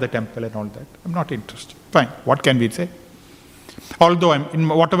 I'll go to the temple and all that. I'm not interested. Fine, what can we say? Although I'm in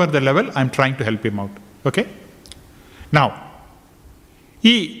whatever the level, I'm trying to help him out. Okay? Now,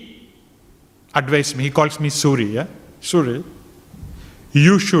 he advised me, he calls me Surya. Surya,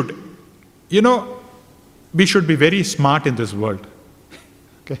 you should, we should be very smart in this world.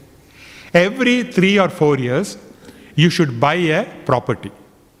 Okay? Every 3 or 4 years, you should buy a property.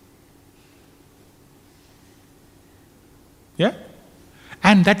 Yeah?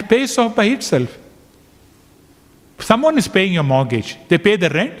 And that pays off by itself. Someone is paying your mortgage. They pay the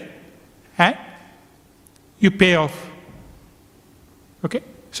rent and you pay off. Okay?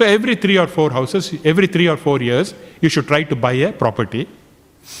 So every 3 or 4 houses, every 3 or 4 years, you should try to buy a property.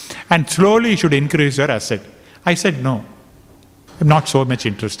 And slowly you should increase your asset. I said, no, I'm not so much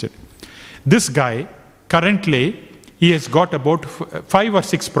interested. This guy, currently, he has got about 5 or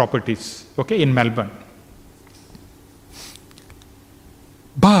 6 properties, okay, in Melbourne.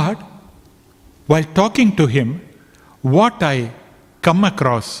 But while talking to him, what I come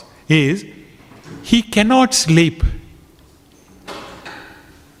across is he cannot sleep.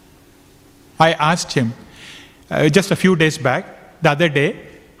 I asked him just a few days back, the other day,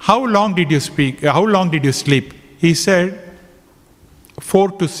 how long did you sleep? He said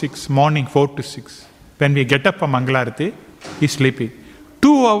 4 to 6, morning 4 to 6. When we get up for Mangalarati, he's sleeping.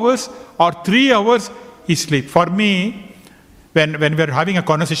 2 hours or 3 hours, he sleeps. For me, when we were having a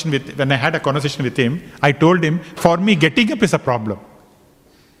conversation when I had a conversation with him, I told him, for me, getting up is a problem.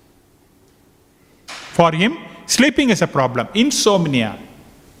 For him, sleeping is a problem. Insomnia.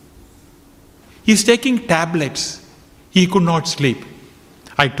 He's taking tablets. He could not sleep.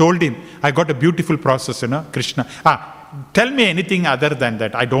 I told him, I got a beautiful process, Krishna. Tell me anything other than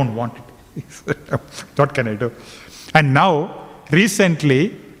that. I don't want it. What can I do? And now,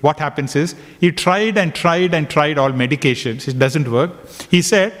 recently, what happens is, he tried all medications. It doesn't work. He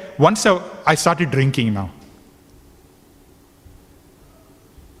said, once I started drinking now.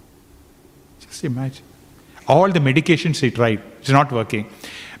 Just imagine. All the medications he tried, it's not working.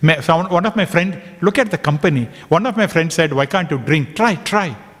 One of my friends, look at the company. One of my friends said, why can't you drink?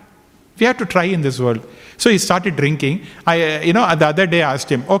 Try. We have to try in this world. So he started drinking. The other day I asked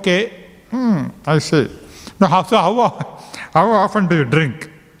him, okay, I say, no, how often do you drink?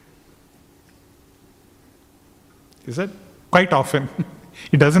 He said, quite often.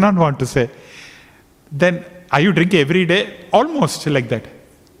 He does not want to say. Then, are you drinking every day? Almost like that.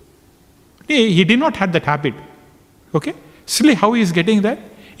 He did not have that habit. Okay? Still, how he is getting that?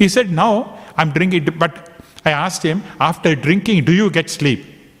 He said, now I'm drinking, but I asked him, after drinking, do you get sleep?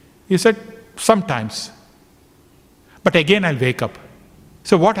 He said, sometimes. But again, I'll wake up.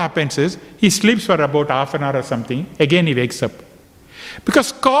 So what happens is, he sleeps for about half an hour or something, again he wakes up.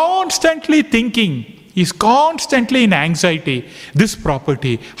 Because constantly thinking, he's constantly in anxiety. This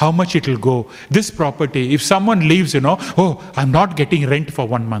property, how much it will go? This property, if someone leaves, I'm not getting rent for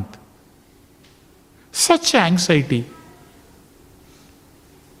 1 month. Such anxiety.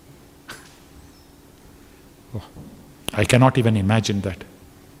 I cannot even imagine that.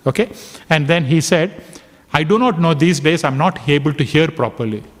 Okay? And then he said, I do not know, these days I'm not able to hear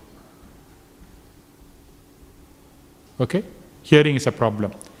properly. Okay? Hearing is a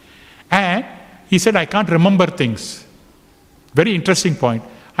problem. And he said, I can't remember things. Very interesting point.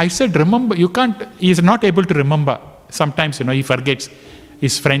 I said, remember, you can't, he is not able to remember. Sometimes, he forgets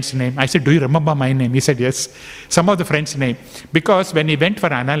his friend's name. I said, do you remember my name? He said, yes. Some of the friend's name. Because when he went for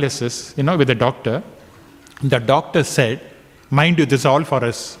analysis, with the doctor said, mind you, this is all for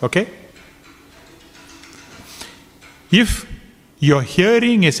us, okay? If your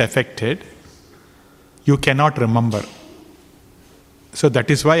hearing is affected, you cannot remember. So that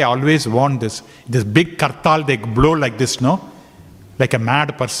is why I always warn this big kartal, they blow like this, like a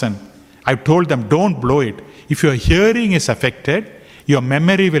mad person. I've told them, don't blow it. If your hearing is affected, your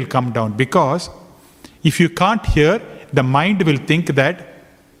memory will come down, because if you can't hear, the mind will think that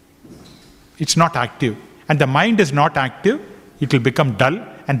it's not active. And the mind is not active, it will become dull,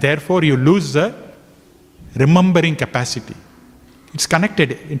 and therefore you lose the remembering capacity. It's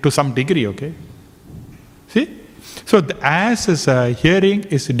connected to some degree, okay? See? So as his hearing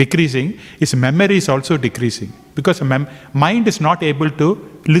is decreasing, his memory is also decreasing, because the mind is not able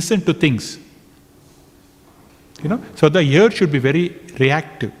to listen to things. So the ear should be very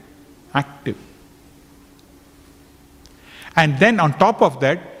reactive, active. And then on top of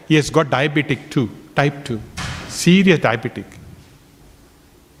that, he has got diabetic too, type 2, serious diabetic.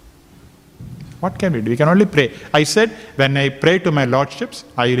 What can we do? We can only pray. I said, when I pray to my lordships,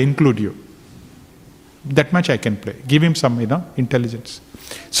 I will include you. That much I can pray. Give him some, intelligence.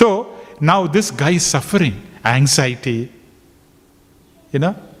 So, now this guy is suffering. Anxiety,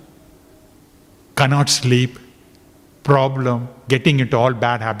 cannot sleep, problem, getting into all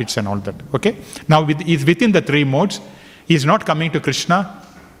bad habits and all that. Okay? Now, he's within the 3 modes. He's not coming to Krishna.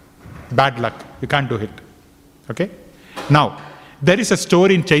 Bad luck. You can't do it. Okay? Now, there is a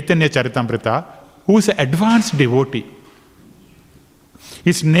story in Chaitanya Charitamrita who is an advanced devotee.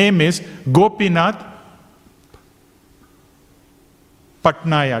 His name is Gopinath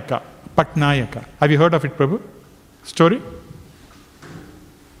Patnayaka. Have you heard of it, Prabhu? Story?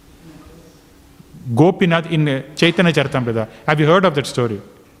 Gopinath in Chaitanya Charitamrita. Have you heard of that story?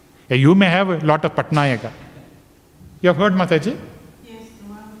 You may have a lot of Patnayaka. You have heard, Mataji? Yes, the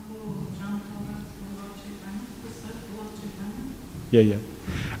one who jumped over to Lord Chaitanya, who said Lord Chaitanya.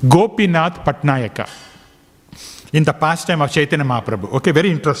 Yeah. Gopinath Patnayaka. In the pastime of Chaitanya Mahaprabhu. Okay, very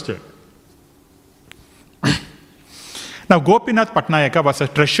interesting. Now, Gopinath Patnayaka was a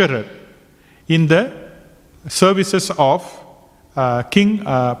treasurer in the services of King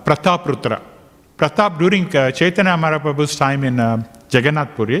Prataprutra. Pratap, during Chaitanya Mahaprabhu's time in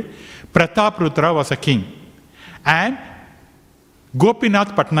Jagannath Puri, Prataprutra was a king. And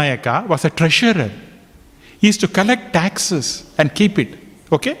Gopinath Patnayaka was a treasurer. He used to collect taxes and keep it.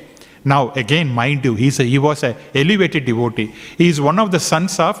 Okay? Now, again, mind you, he was an elevated devotee. He is one of the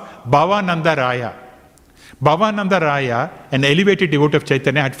sons of Bhavananda Raya. Bhavananda Raya, an elevated devotee of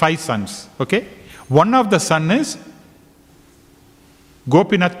Chaitanya, had 5 sons. Okay? One of the sons is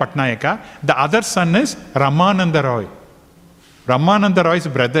Gopinath Patnayaka. The other son is Ramananda Roy. Ramananda Roy's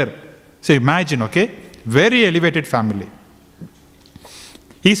brother. So imagine, okay? Very elevated family.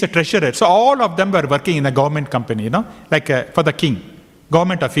 He's a treasurer. So all of them were working in a government company, like for the king.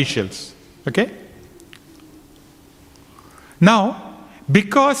 Government officials. Okay? Now,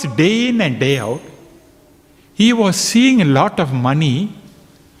 because day in and day out, he was seeing a lot of money,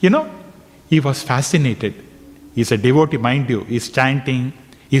 he was fascinated. He's a devotee, mind you. He's chanting,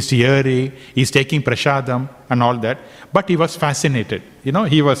 he's hearing, he's taking prasadam and all that. But he was fascinated.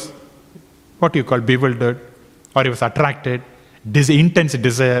 He was, what you call, bewildered, or he was attracted, this intense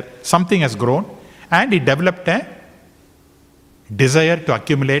desire. Something has grown, and he developed a desire to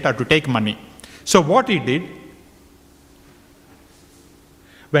accumulate or to take money. So what he did,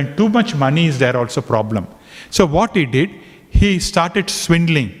 when too much money is there, also problem. So what he did, he started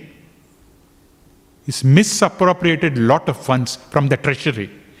swindling. He's misappropriated a lot of funds from the treasury.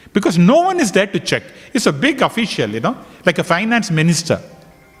 Because no one is there to check. He's a big official, like a finance minister.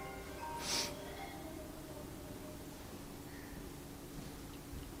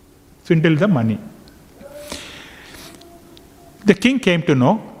 Swindle the money. The king came to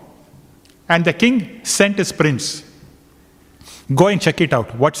know, and the king sent his prince. Go and check it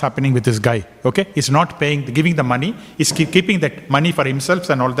out. What's happening with this guy? Okay? He's not giving the money. He's keeping that money for himself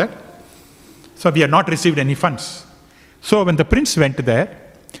and all that. So we have not received any funds. So when the prince went there,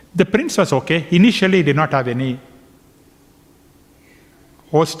 the prince was okay. Initially, he did not have any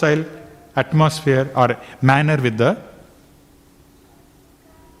hostile atmosphere or manner with the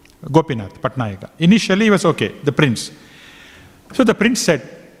Gopinath Patnayaka. Initially, he was okay, the prince. So the prince said,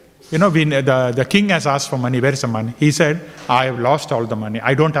 the king has asked for money. Where is the money? He said, I have lost all the money.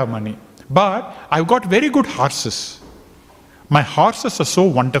 I don't have money. But I've got very good horses. My horses are so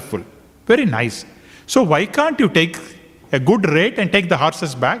wonderful. Very nice. So why can't you take a good rate and take the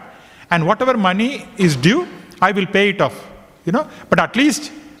horses back? And whatever money is due, I will pay it off. But at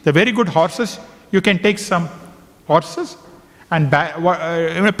least the very good horses, you can take some horses and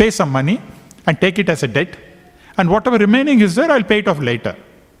pay some money and take it as a debt. And whatever remaining is there, I'll pay it off later.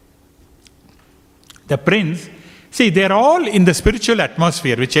 The prince, see, they're all in the spiritual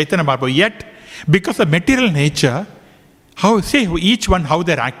atmosphere with Chaitanya Mahaprabhu. Yet, because of material nature, each one how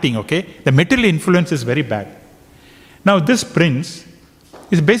they're acting, okay? The material influence is very bad. Now, this prince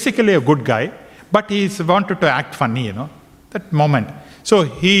is basically a good guy, but he wanted to act funny, that moment. So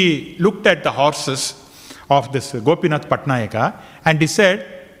he looked at the horses of this Gopinath Patnayaka and he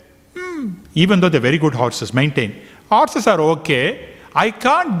said, even though they're very good horses, horses are okay. I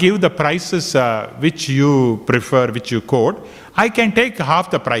can't give the prices which you prefer, which you quote. I can take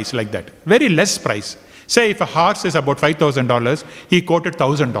half the price like that. Very less price. Say if a horse is about $5,000, he quoted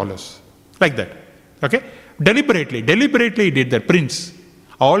 $1,000. Like that. Okay? Deliberately he did that, prince.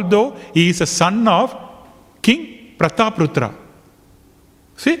 Although he is a son of King Prataprutra.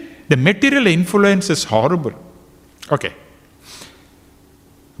 See, the material influence is horrible. Okay.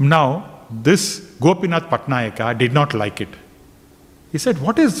 Now, this Gopinath Patnayaka did not like it. He said,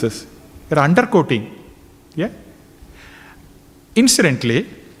 what is this? You're undercoating. Yeah? Incidentally,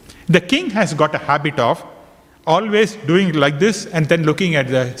 the king has got a habit of always doing like this and then looking at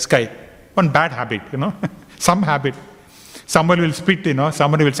the sky. One bad habit, some habit. Someone will spit,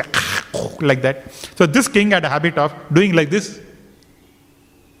 somebody will say, like that. So this king had a habit of doing like this,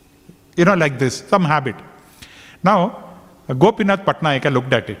 like this, some habit. Now, Gopinath Patnayaka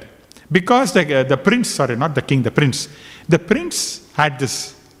looked at it. Because the prince, sorry, not the king, the prince had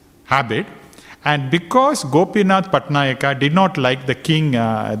this habit, and because Gopinath Patnayaka did not like the king,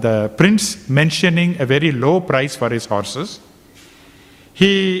 the prince mentioning a very low price for his horses,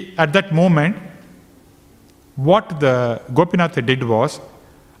 he, at that moment, what the Gopinath did was,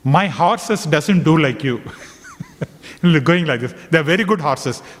 my horses doesn't do like you. Going like this. They're very good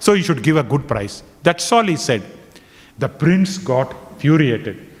horses, so you should give a good price. That's all he said. The prince got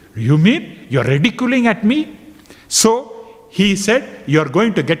furiated. You mean you're ridiculing at me? So he said, you're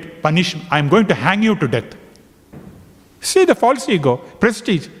going to get punished. I'm going to hang you to death. See the false ego,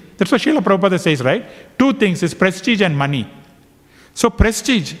 prestige. That's what Srila Prabhupada says, right? Two things is prestige and money. So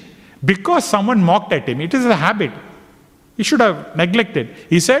prestige, because someone mocked at him, it is a habit. He should have neglected.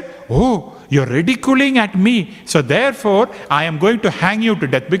 He said, oh, you're ridiculing at me. So therefore, I am going to hang you to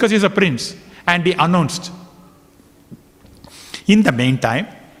death, because he's a prince. And he announced. In the meantime,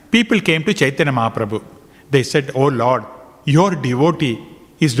 people came to Chaitanya Mahaprabhu. They said, oh Lord, your devotee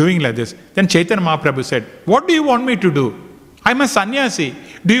is doing like this. Then Chaitanya Mahaprabhu said, what do you want me to do? I'm a sannyasi.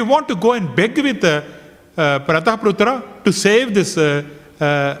 Do you want to go and beg with Prataputra to save this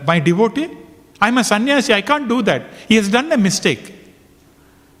my devotee? I'm a sannyasi, I can't do that. He has done a mistake.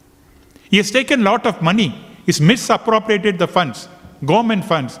 He has taken a lot of money. He's misappropriated the funds, government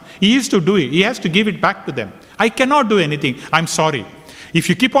funds. He used to do it. He has to give it back to them. I cannot do anything. I'm sorry. If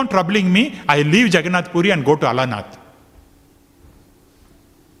you keep on troubling me, I leave Jagannath Puri and go to Alanath.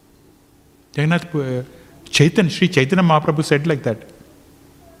 Sri Chaitanya Mahaprabhu said like that.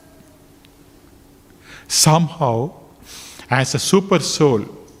 Somehow, as a super soul,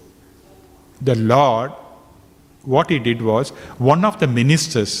 the Lord, what he did was, one of the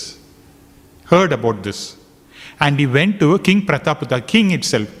ministers heard about this. And he went to King Prataputra, king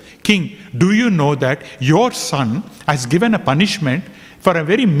itself. King, do you know that your son has given a punishment for a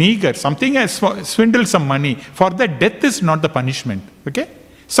very meager, something has swindled some money. For that, death is not the punishment. Okay?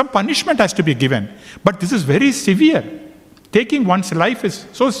 Some punishment has to be given. But this is very severe. Taking one's life is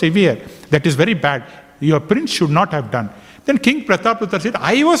so severe. That is very bad. Your prince should not have done. Then King Prataputra said,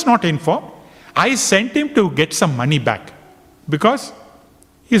 I was not informed. I sent him to get some money back. Because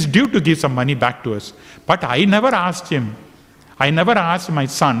he is due to give some money back to us. But I never asked him. I never asked my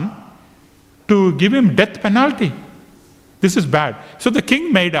son to give him death penalty. This is bad. So the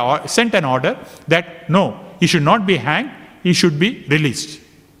king sent an order that no, he should not be hanged, he should be released.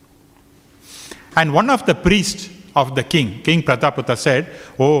 And one of the priests of the king, King Prataputra said,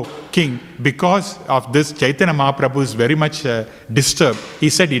 oh king, because of this Chaitanya Mahaprabhu is very much disturbed. He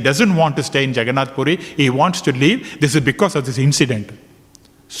said he doesn't want to stay in Jagannath Puri, he wants to leave. This is because of this incident.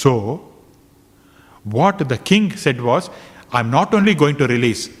 So, what the king said was, I'm not only going to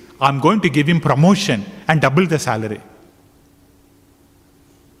release, I'm going to give him promotion and double the salary.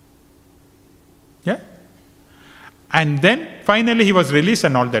 Yeah? And then finally he was released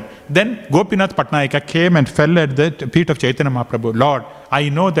and all that. Then Gopinath Patnayaka came and fell at the feet of Chaitanya Mahaprabhu. Lord, I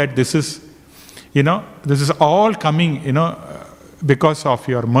know that this is all coming, because of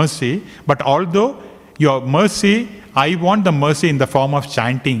your mercy. But although your mercy, I want the mercy in the form of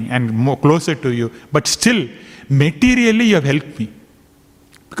chanting and more closer to you. But still, materially you have helped me.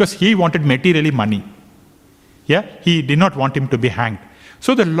 Because he wanted materially money. Yeah, he did not want him to be hanged.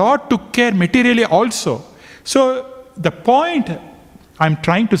 So the Lord took care materially also. So the point I'm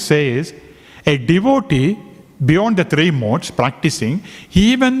trying to say is, a devotee beyond the three modes practicing,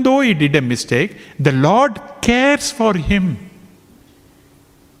 even though he did a mistake, the Lord cares for him.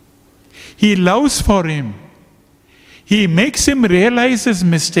 He loves for him. He makes him realize his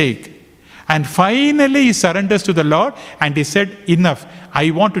mistake. And finally he surrenders to the Lord and he said, enough,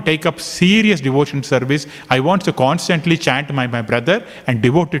 I want to take up serious devotion service. I want to constantly chant my brother and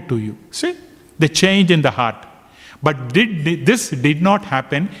devote it to you. See, the change in the heart. But this did not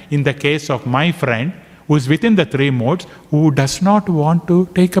happen in the case of my friend who is within the three modes, who does not want to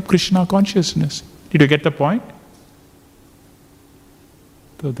take up Krishna consciousness. Did you get the point?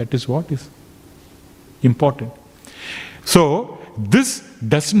 So that is what is important. So this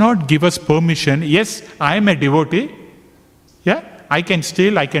does not give us permission. Yes, I am a devotee. Yeah, I can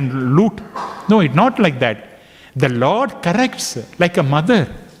steal, I can loot. No, it's not like that. The Lord corrects like a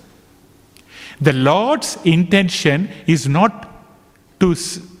mother. The Lord's intention is not to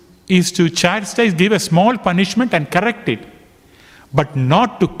is to chastise, give a small punishment and correct it, but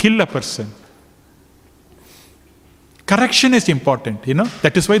not to kill a person. Correction is important,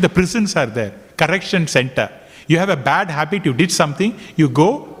 That is why the prisons are there. Correction center. You have a bad habit, you did something, you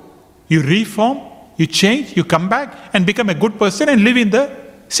go, you reform, you change, you come back and become a good person and live in the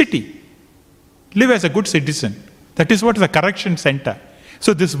city. Live as a good citizen. That is what is a correction center.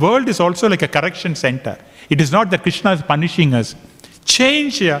 So this world is also like a correction center. It is not that Krishna is punishing us.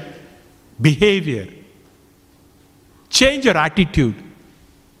 Change your behavior. Change your attitude.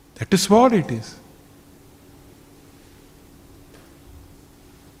 That is what it is.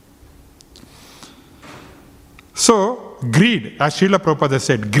 So, greed, as Srila Prabhupada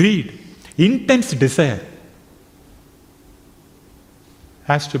said, greed, intense desire,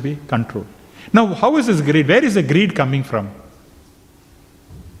 has to be controlled. Now, how is this greed? Where is the greed coming from?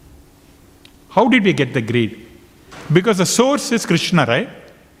 How did we get the greed? Because the source is Krishna, right?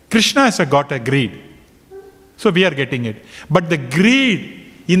 Krishna has got a greed. So we are getting it. But the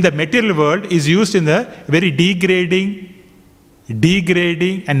greed in the material world is used in the very degrading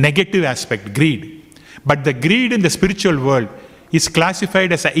and negative aspect, greed. But the greed in the spiritual world is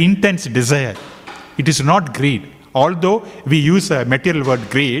classified as an intense desire. It is not greed. Although we use a material word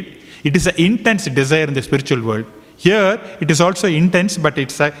greed, it is an intense desire in the spiritual world. Here, it is also intense, but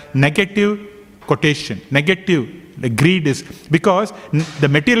it's a negative quotation. Negative. The greed is, because the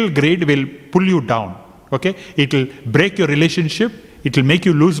material greed will pull you down. Okay? It will break your relationship, it will make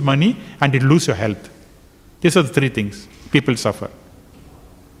you lose money, and it will lose your health. These are the three things people suffer.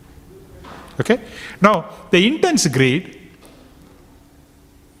 Okay? Now, the intense greed,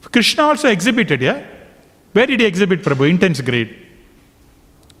 Krishna also exhibited, yeah? Where did he exhibit, Prabhu? Intense greed.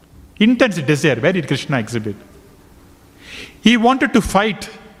 Intense desire, where did Krishna exhibit? He wanted to fight.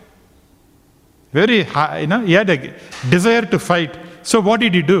 Very high, he had a desire to fight. So what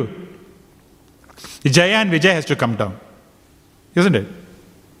did he do? Jaya and Vijay has to come down. Isn't it?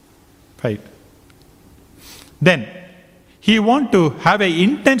 Fight. Then, he want to have an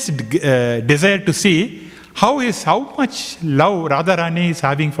intense desire to see how much love Radharani is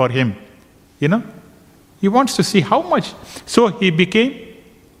having for him. He wants to see how much. So he became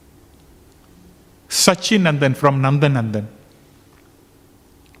Sachinandan from Nandanandan.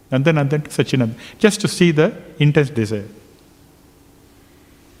 Nandanandan to Sachinandan. Just to see the intense desire.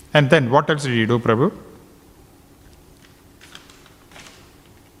 And then what else did he do, Prabhu?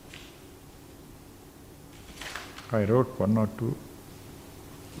 I wrote one or two.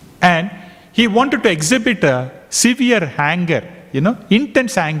 And he wanted to exhibit a severe anger,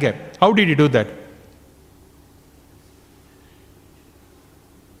 intense anger. How did he do that?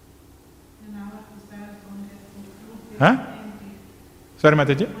 Huh? Sorry,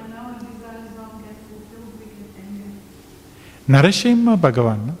 Mataji? Narasimha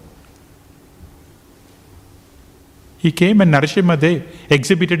Bhagavan. He came and Narasimha Dev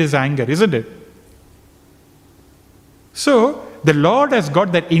exhibited his anger, isn't it? So, the Lord has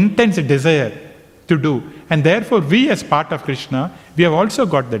got that intense desire to do. And therefore, we as part of Krishna, we have also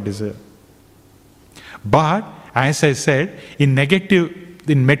got that desire. But, as I said, in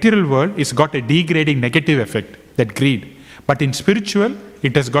material world, it's got a degrading negative effect, that greed. But in spiritual,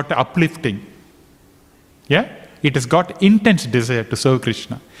 it has got uplifting. Yeah? It has got intense desire to serve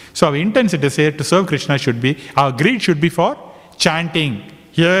Krishna. So our intense desire to serve Krishna should be, our greed should be for chanting,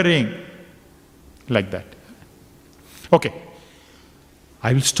 hearing, like that. Okay.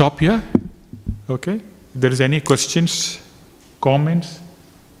 I will stop here. Okay. If there is any questions, comments.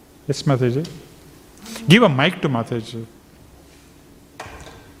 Yes, Mataji. Give a mic to Mataji.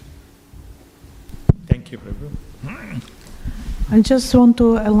 Thank you, Prabhu. I just want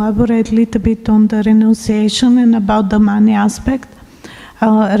to elaborate a little bit on the renunciation and about the money aspect.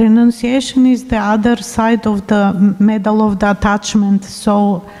 Renunciation is the other side of the medal of the attachment.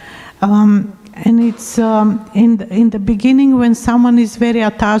 So, and it's in the beginning when someone is very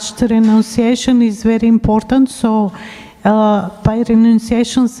attached, renunciation is very important. So, by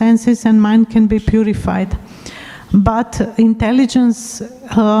renunciation, senses and mind can be purified. But intelligence,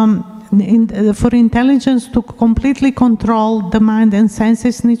 for intelligence to completely control the mind and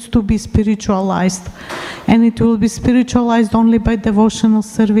senses needs to be spiritualized. And it will be spiritualized only by devotional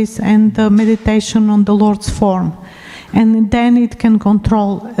service and meditation on the Lord's form. And then it can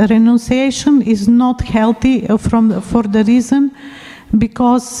control. Renunciation is not healthy for the reason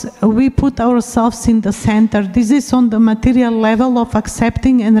because we put ourselves in the center. This is on the material level of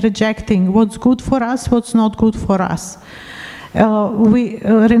accepting and rejecting what's good for us, what's not good for us.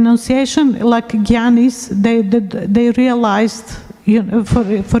 Renunciation, like Gyanis, they realized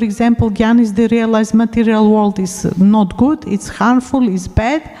for example, Gyan is the realized material world is not good, it's harmful, it's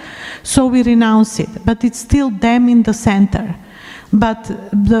bad, so we renounce it. But it's still them in the center. But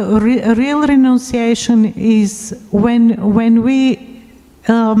the real renunciation is when we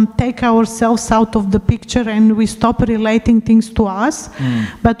take ourselves out of the picture and we stop relating things to us,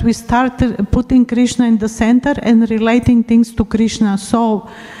 but we start putting Krishna in the center and relating things to Krishna. So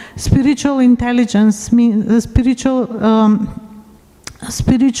spiritual intelligence means spiritual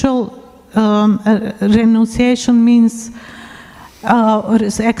renunciation means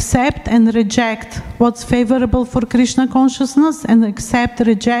accept and reject what's favorable for Krishna consciousness, and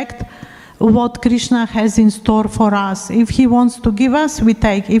reject what Krishna has in store for us. If he wants to give us, we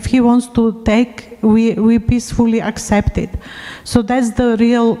take. If he wants to take, we peacefully accept it. So that's the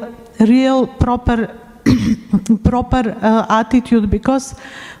real proper attitude, because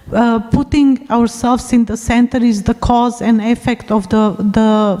putting ourselves in the center is the cause and effect of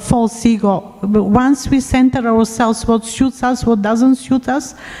the false ego. Once we center ourselves, what suits us, what doesn't suit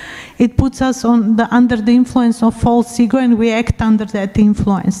us, it puts us under the influence of false ego, and we act under that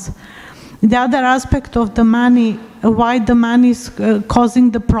influence. The other aspect of the money, why the money is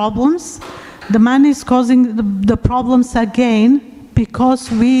causing the problems. The money is causing the problems again because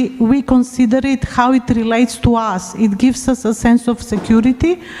we consider it how it relates to us. It gives us a sense of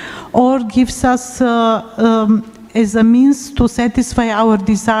security, or gives us as a means to satisfy our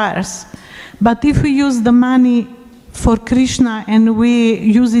desires. But if we use the money for Krishna and we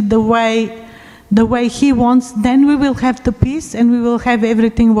use it the way he wants, then we will have the peace and we will have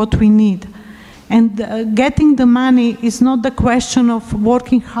everything what we need. And getting the money is not the question of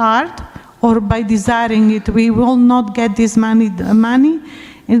working hard or by desiring it. We will not get this money. The money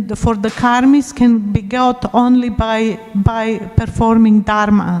for the karmis can be got only by performing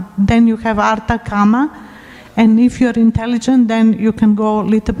dharma. Then you have artha kama, and if you're intelligent, then you can go a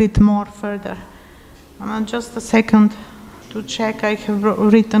little bit more further. Just a second to check. I have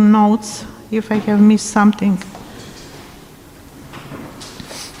written notes if I have missed something.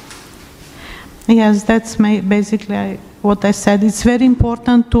 Yes, that's basically what I said. It's very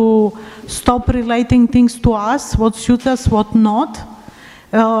important to stop relating things to us, what suits us, what not,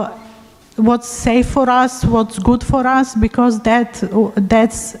 what's safe for us, what's good for us, because that's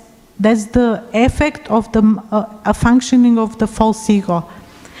the effect of the functioning of the false ego.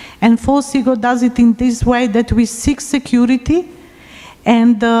 And false ego does it in this way, that we seek security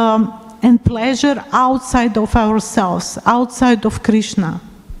and pleasure outside of ourselves, outside of Krishna.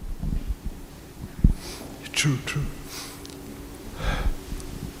 True.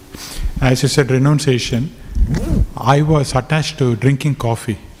 As you said, renunciation, I was attached to drinking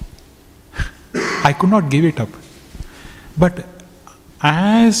coffee. I could not give it up. But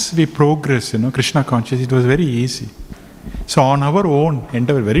as we progress, Krishna consciousness, it was very easy. So on our own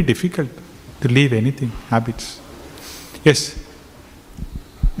endeavor, very difficult to leave anything, habits. Yes.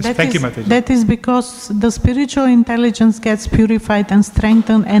 Thank you, Mataji. That is because the spiritual intelligence gets purified and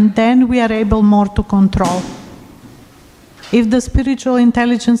strengthened, and then we are able more to control. If the spiritual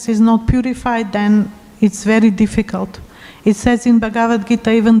intelligence is not purified, then it's very difficult. It says in Bhagavad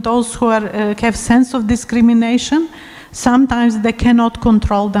Gita, even those who have sense of discrimination, sometimes they cannot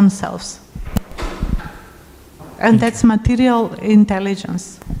control themselves. And that's material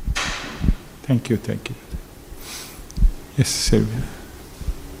intelligence. Thank you. Yes, Sylvia.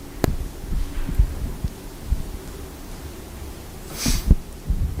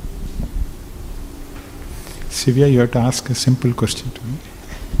 Sylvia, you have to ask a simple question to me.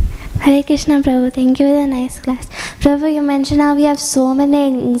 Hare Krishna, Prabhu. Thank you for the nice class. Prabhu, you mentioned how we have so many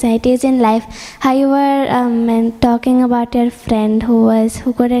anxieties in life. How you were talking about your friend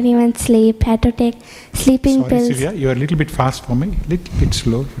who couldn't even sleep, had to take sleeping pills. Sorry, Sylvia, you are a little bit fast for me, little bit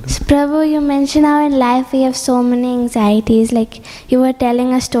slow. Prabhu, you mentioned how in life we have so many anxieties. Like you were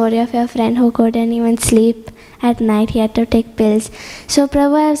telling a story of your friend who couldn't even sleep at night, he had to take pills. So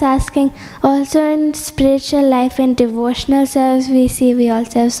Prabhu, I was asking, also in spiritual life, in devotional service, we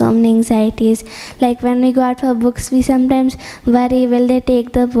also have so many anxieties. Like when we go out for books, we sometimes worry, will they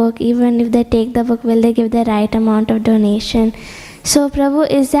take the book? Even if they take the book, will they give the right amount of donation? So Prabhu,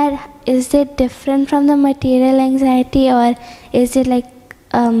 is it different from the material anxiety, or is it like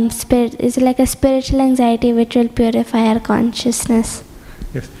a spiritual anxiety which will purify our consciousness?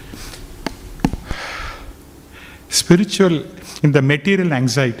 Yes. Spiritual, in the material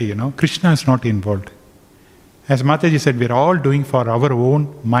anxiety, Krishna is not involved. As Mataji said, we are all doing for our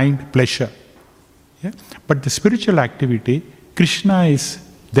own mind pleasure. Yeah? But the spiritual activity, Krishna is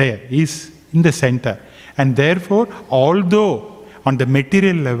there, is in the center. And therefore, although on the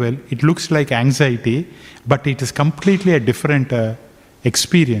material level, it looks like anxiety, but it is completely a different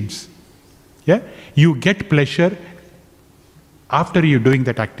experience. Yeah? You get pleasure after you're doing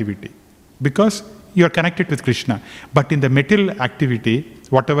that activity because you're connected with Krishna. But in the material activity,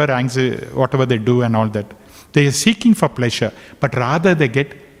 whatever they do and all that, they are seeking for pleasure, but rather they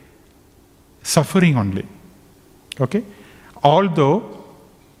get suffering only. Okay? Although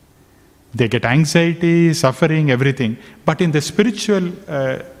they get anxiety, suffering, everything. But in the spiritual,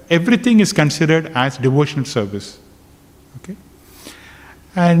 everything is considered as devotional service. Okay?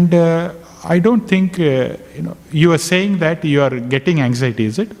 And I don't think, you are saying that you are getting anxiety,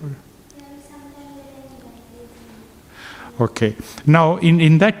 is it? Okay. Now,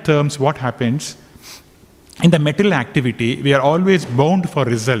 in that terms, what happens? In the material activity, we are always bound for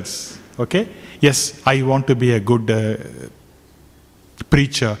results. Okay? Yes, I want to be a good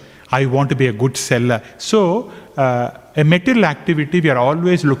preacher. I want to be a good seller. So, a material activity, we are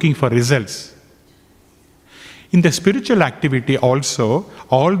always looking for results. In the spiritual activity also,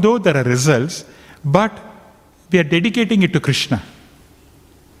 although there are results, but we are dedicating it to Krishna.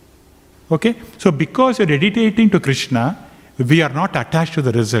 Okay? So, because we are dedicating to Krishna, we are not attached to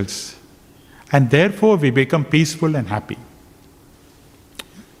the results. And therefore, we become peaceful and happy.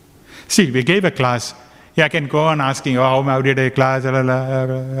 See, we gave a class. Yeah, I can go on asking, how did I class,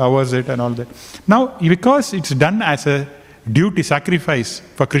 how was it, and all that. Now, because it's done as a duty, sacrifice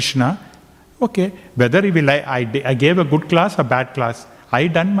for Krishna, okay, whether I gave a good class or bad class, I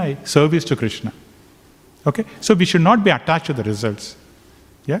done my service to Krishna. Okay, so we should not be attached to the results.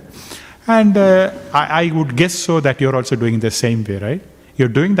 Yeah, and I would guess so that you're also doing the same way, right? You're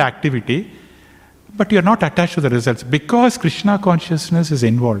doing the activity, but you're not attached to the results because Krishna consciousness is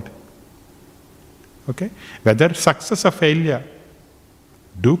involved. Okay? Whether success or failure,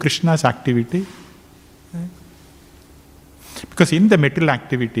 do Krishna's activity. Right? Because in the material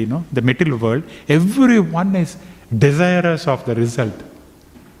activity, the material world, everyone is desirous of the result.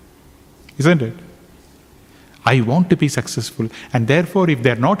 Isn't it? I want to be successful. And therefore, if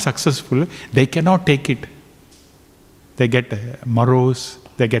they're not successful, they cannot take it. They get morose,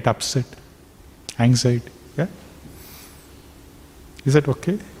 they get upset, anxiety. Yeah? Is that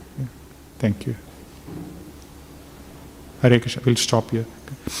okay? Yeah. Thank you. Hare Krishna. We'll stop here.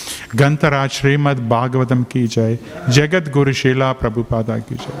 Gantaraj Srimad Bhagavatam ki jai. Jagat Guru Srila Prabhupada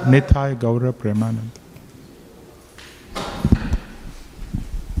ki jai. Nithai Gaura Premanand.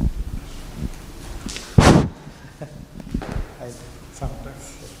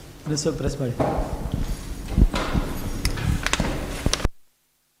 Press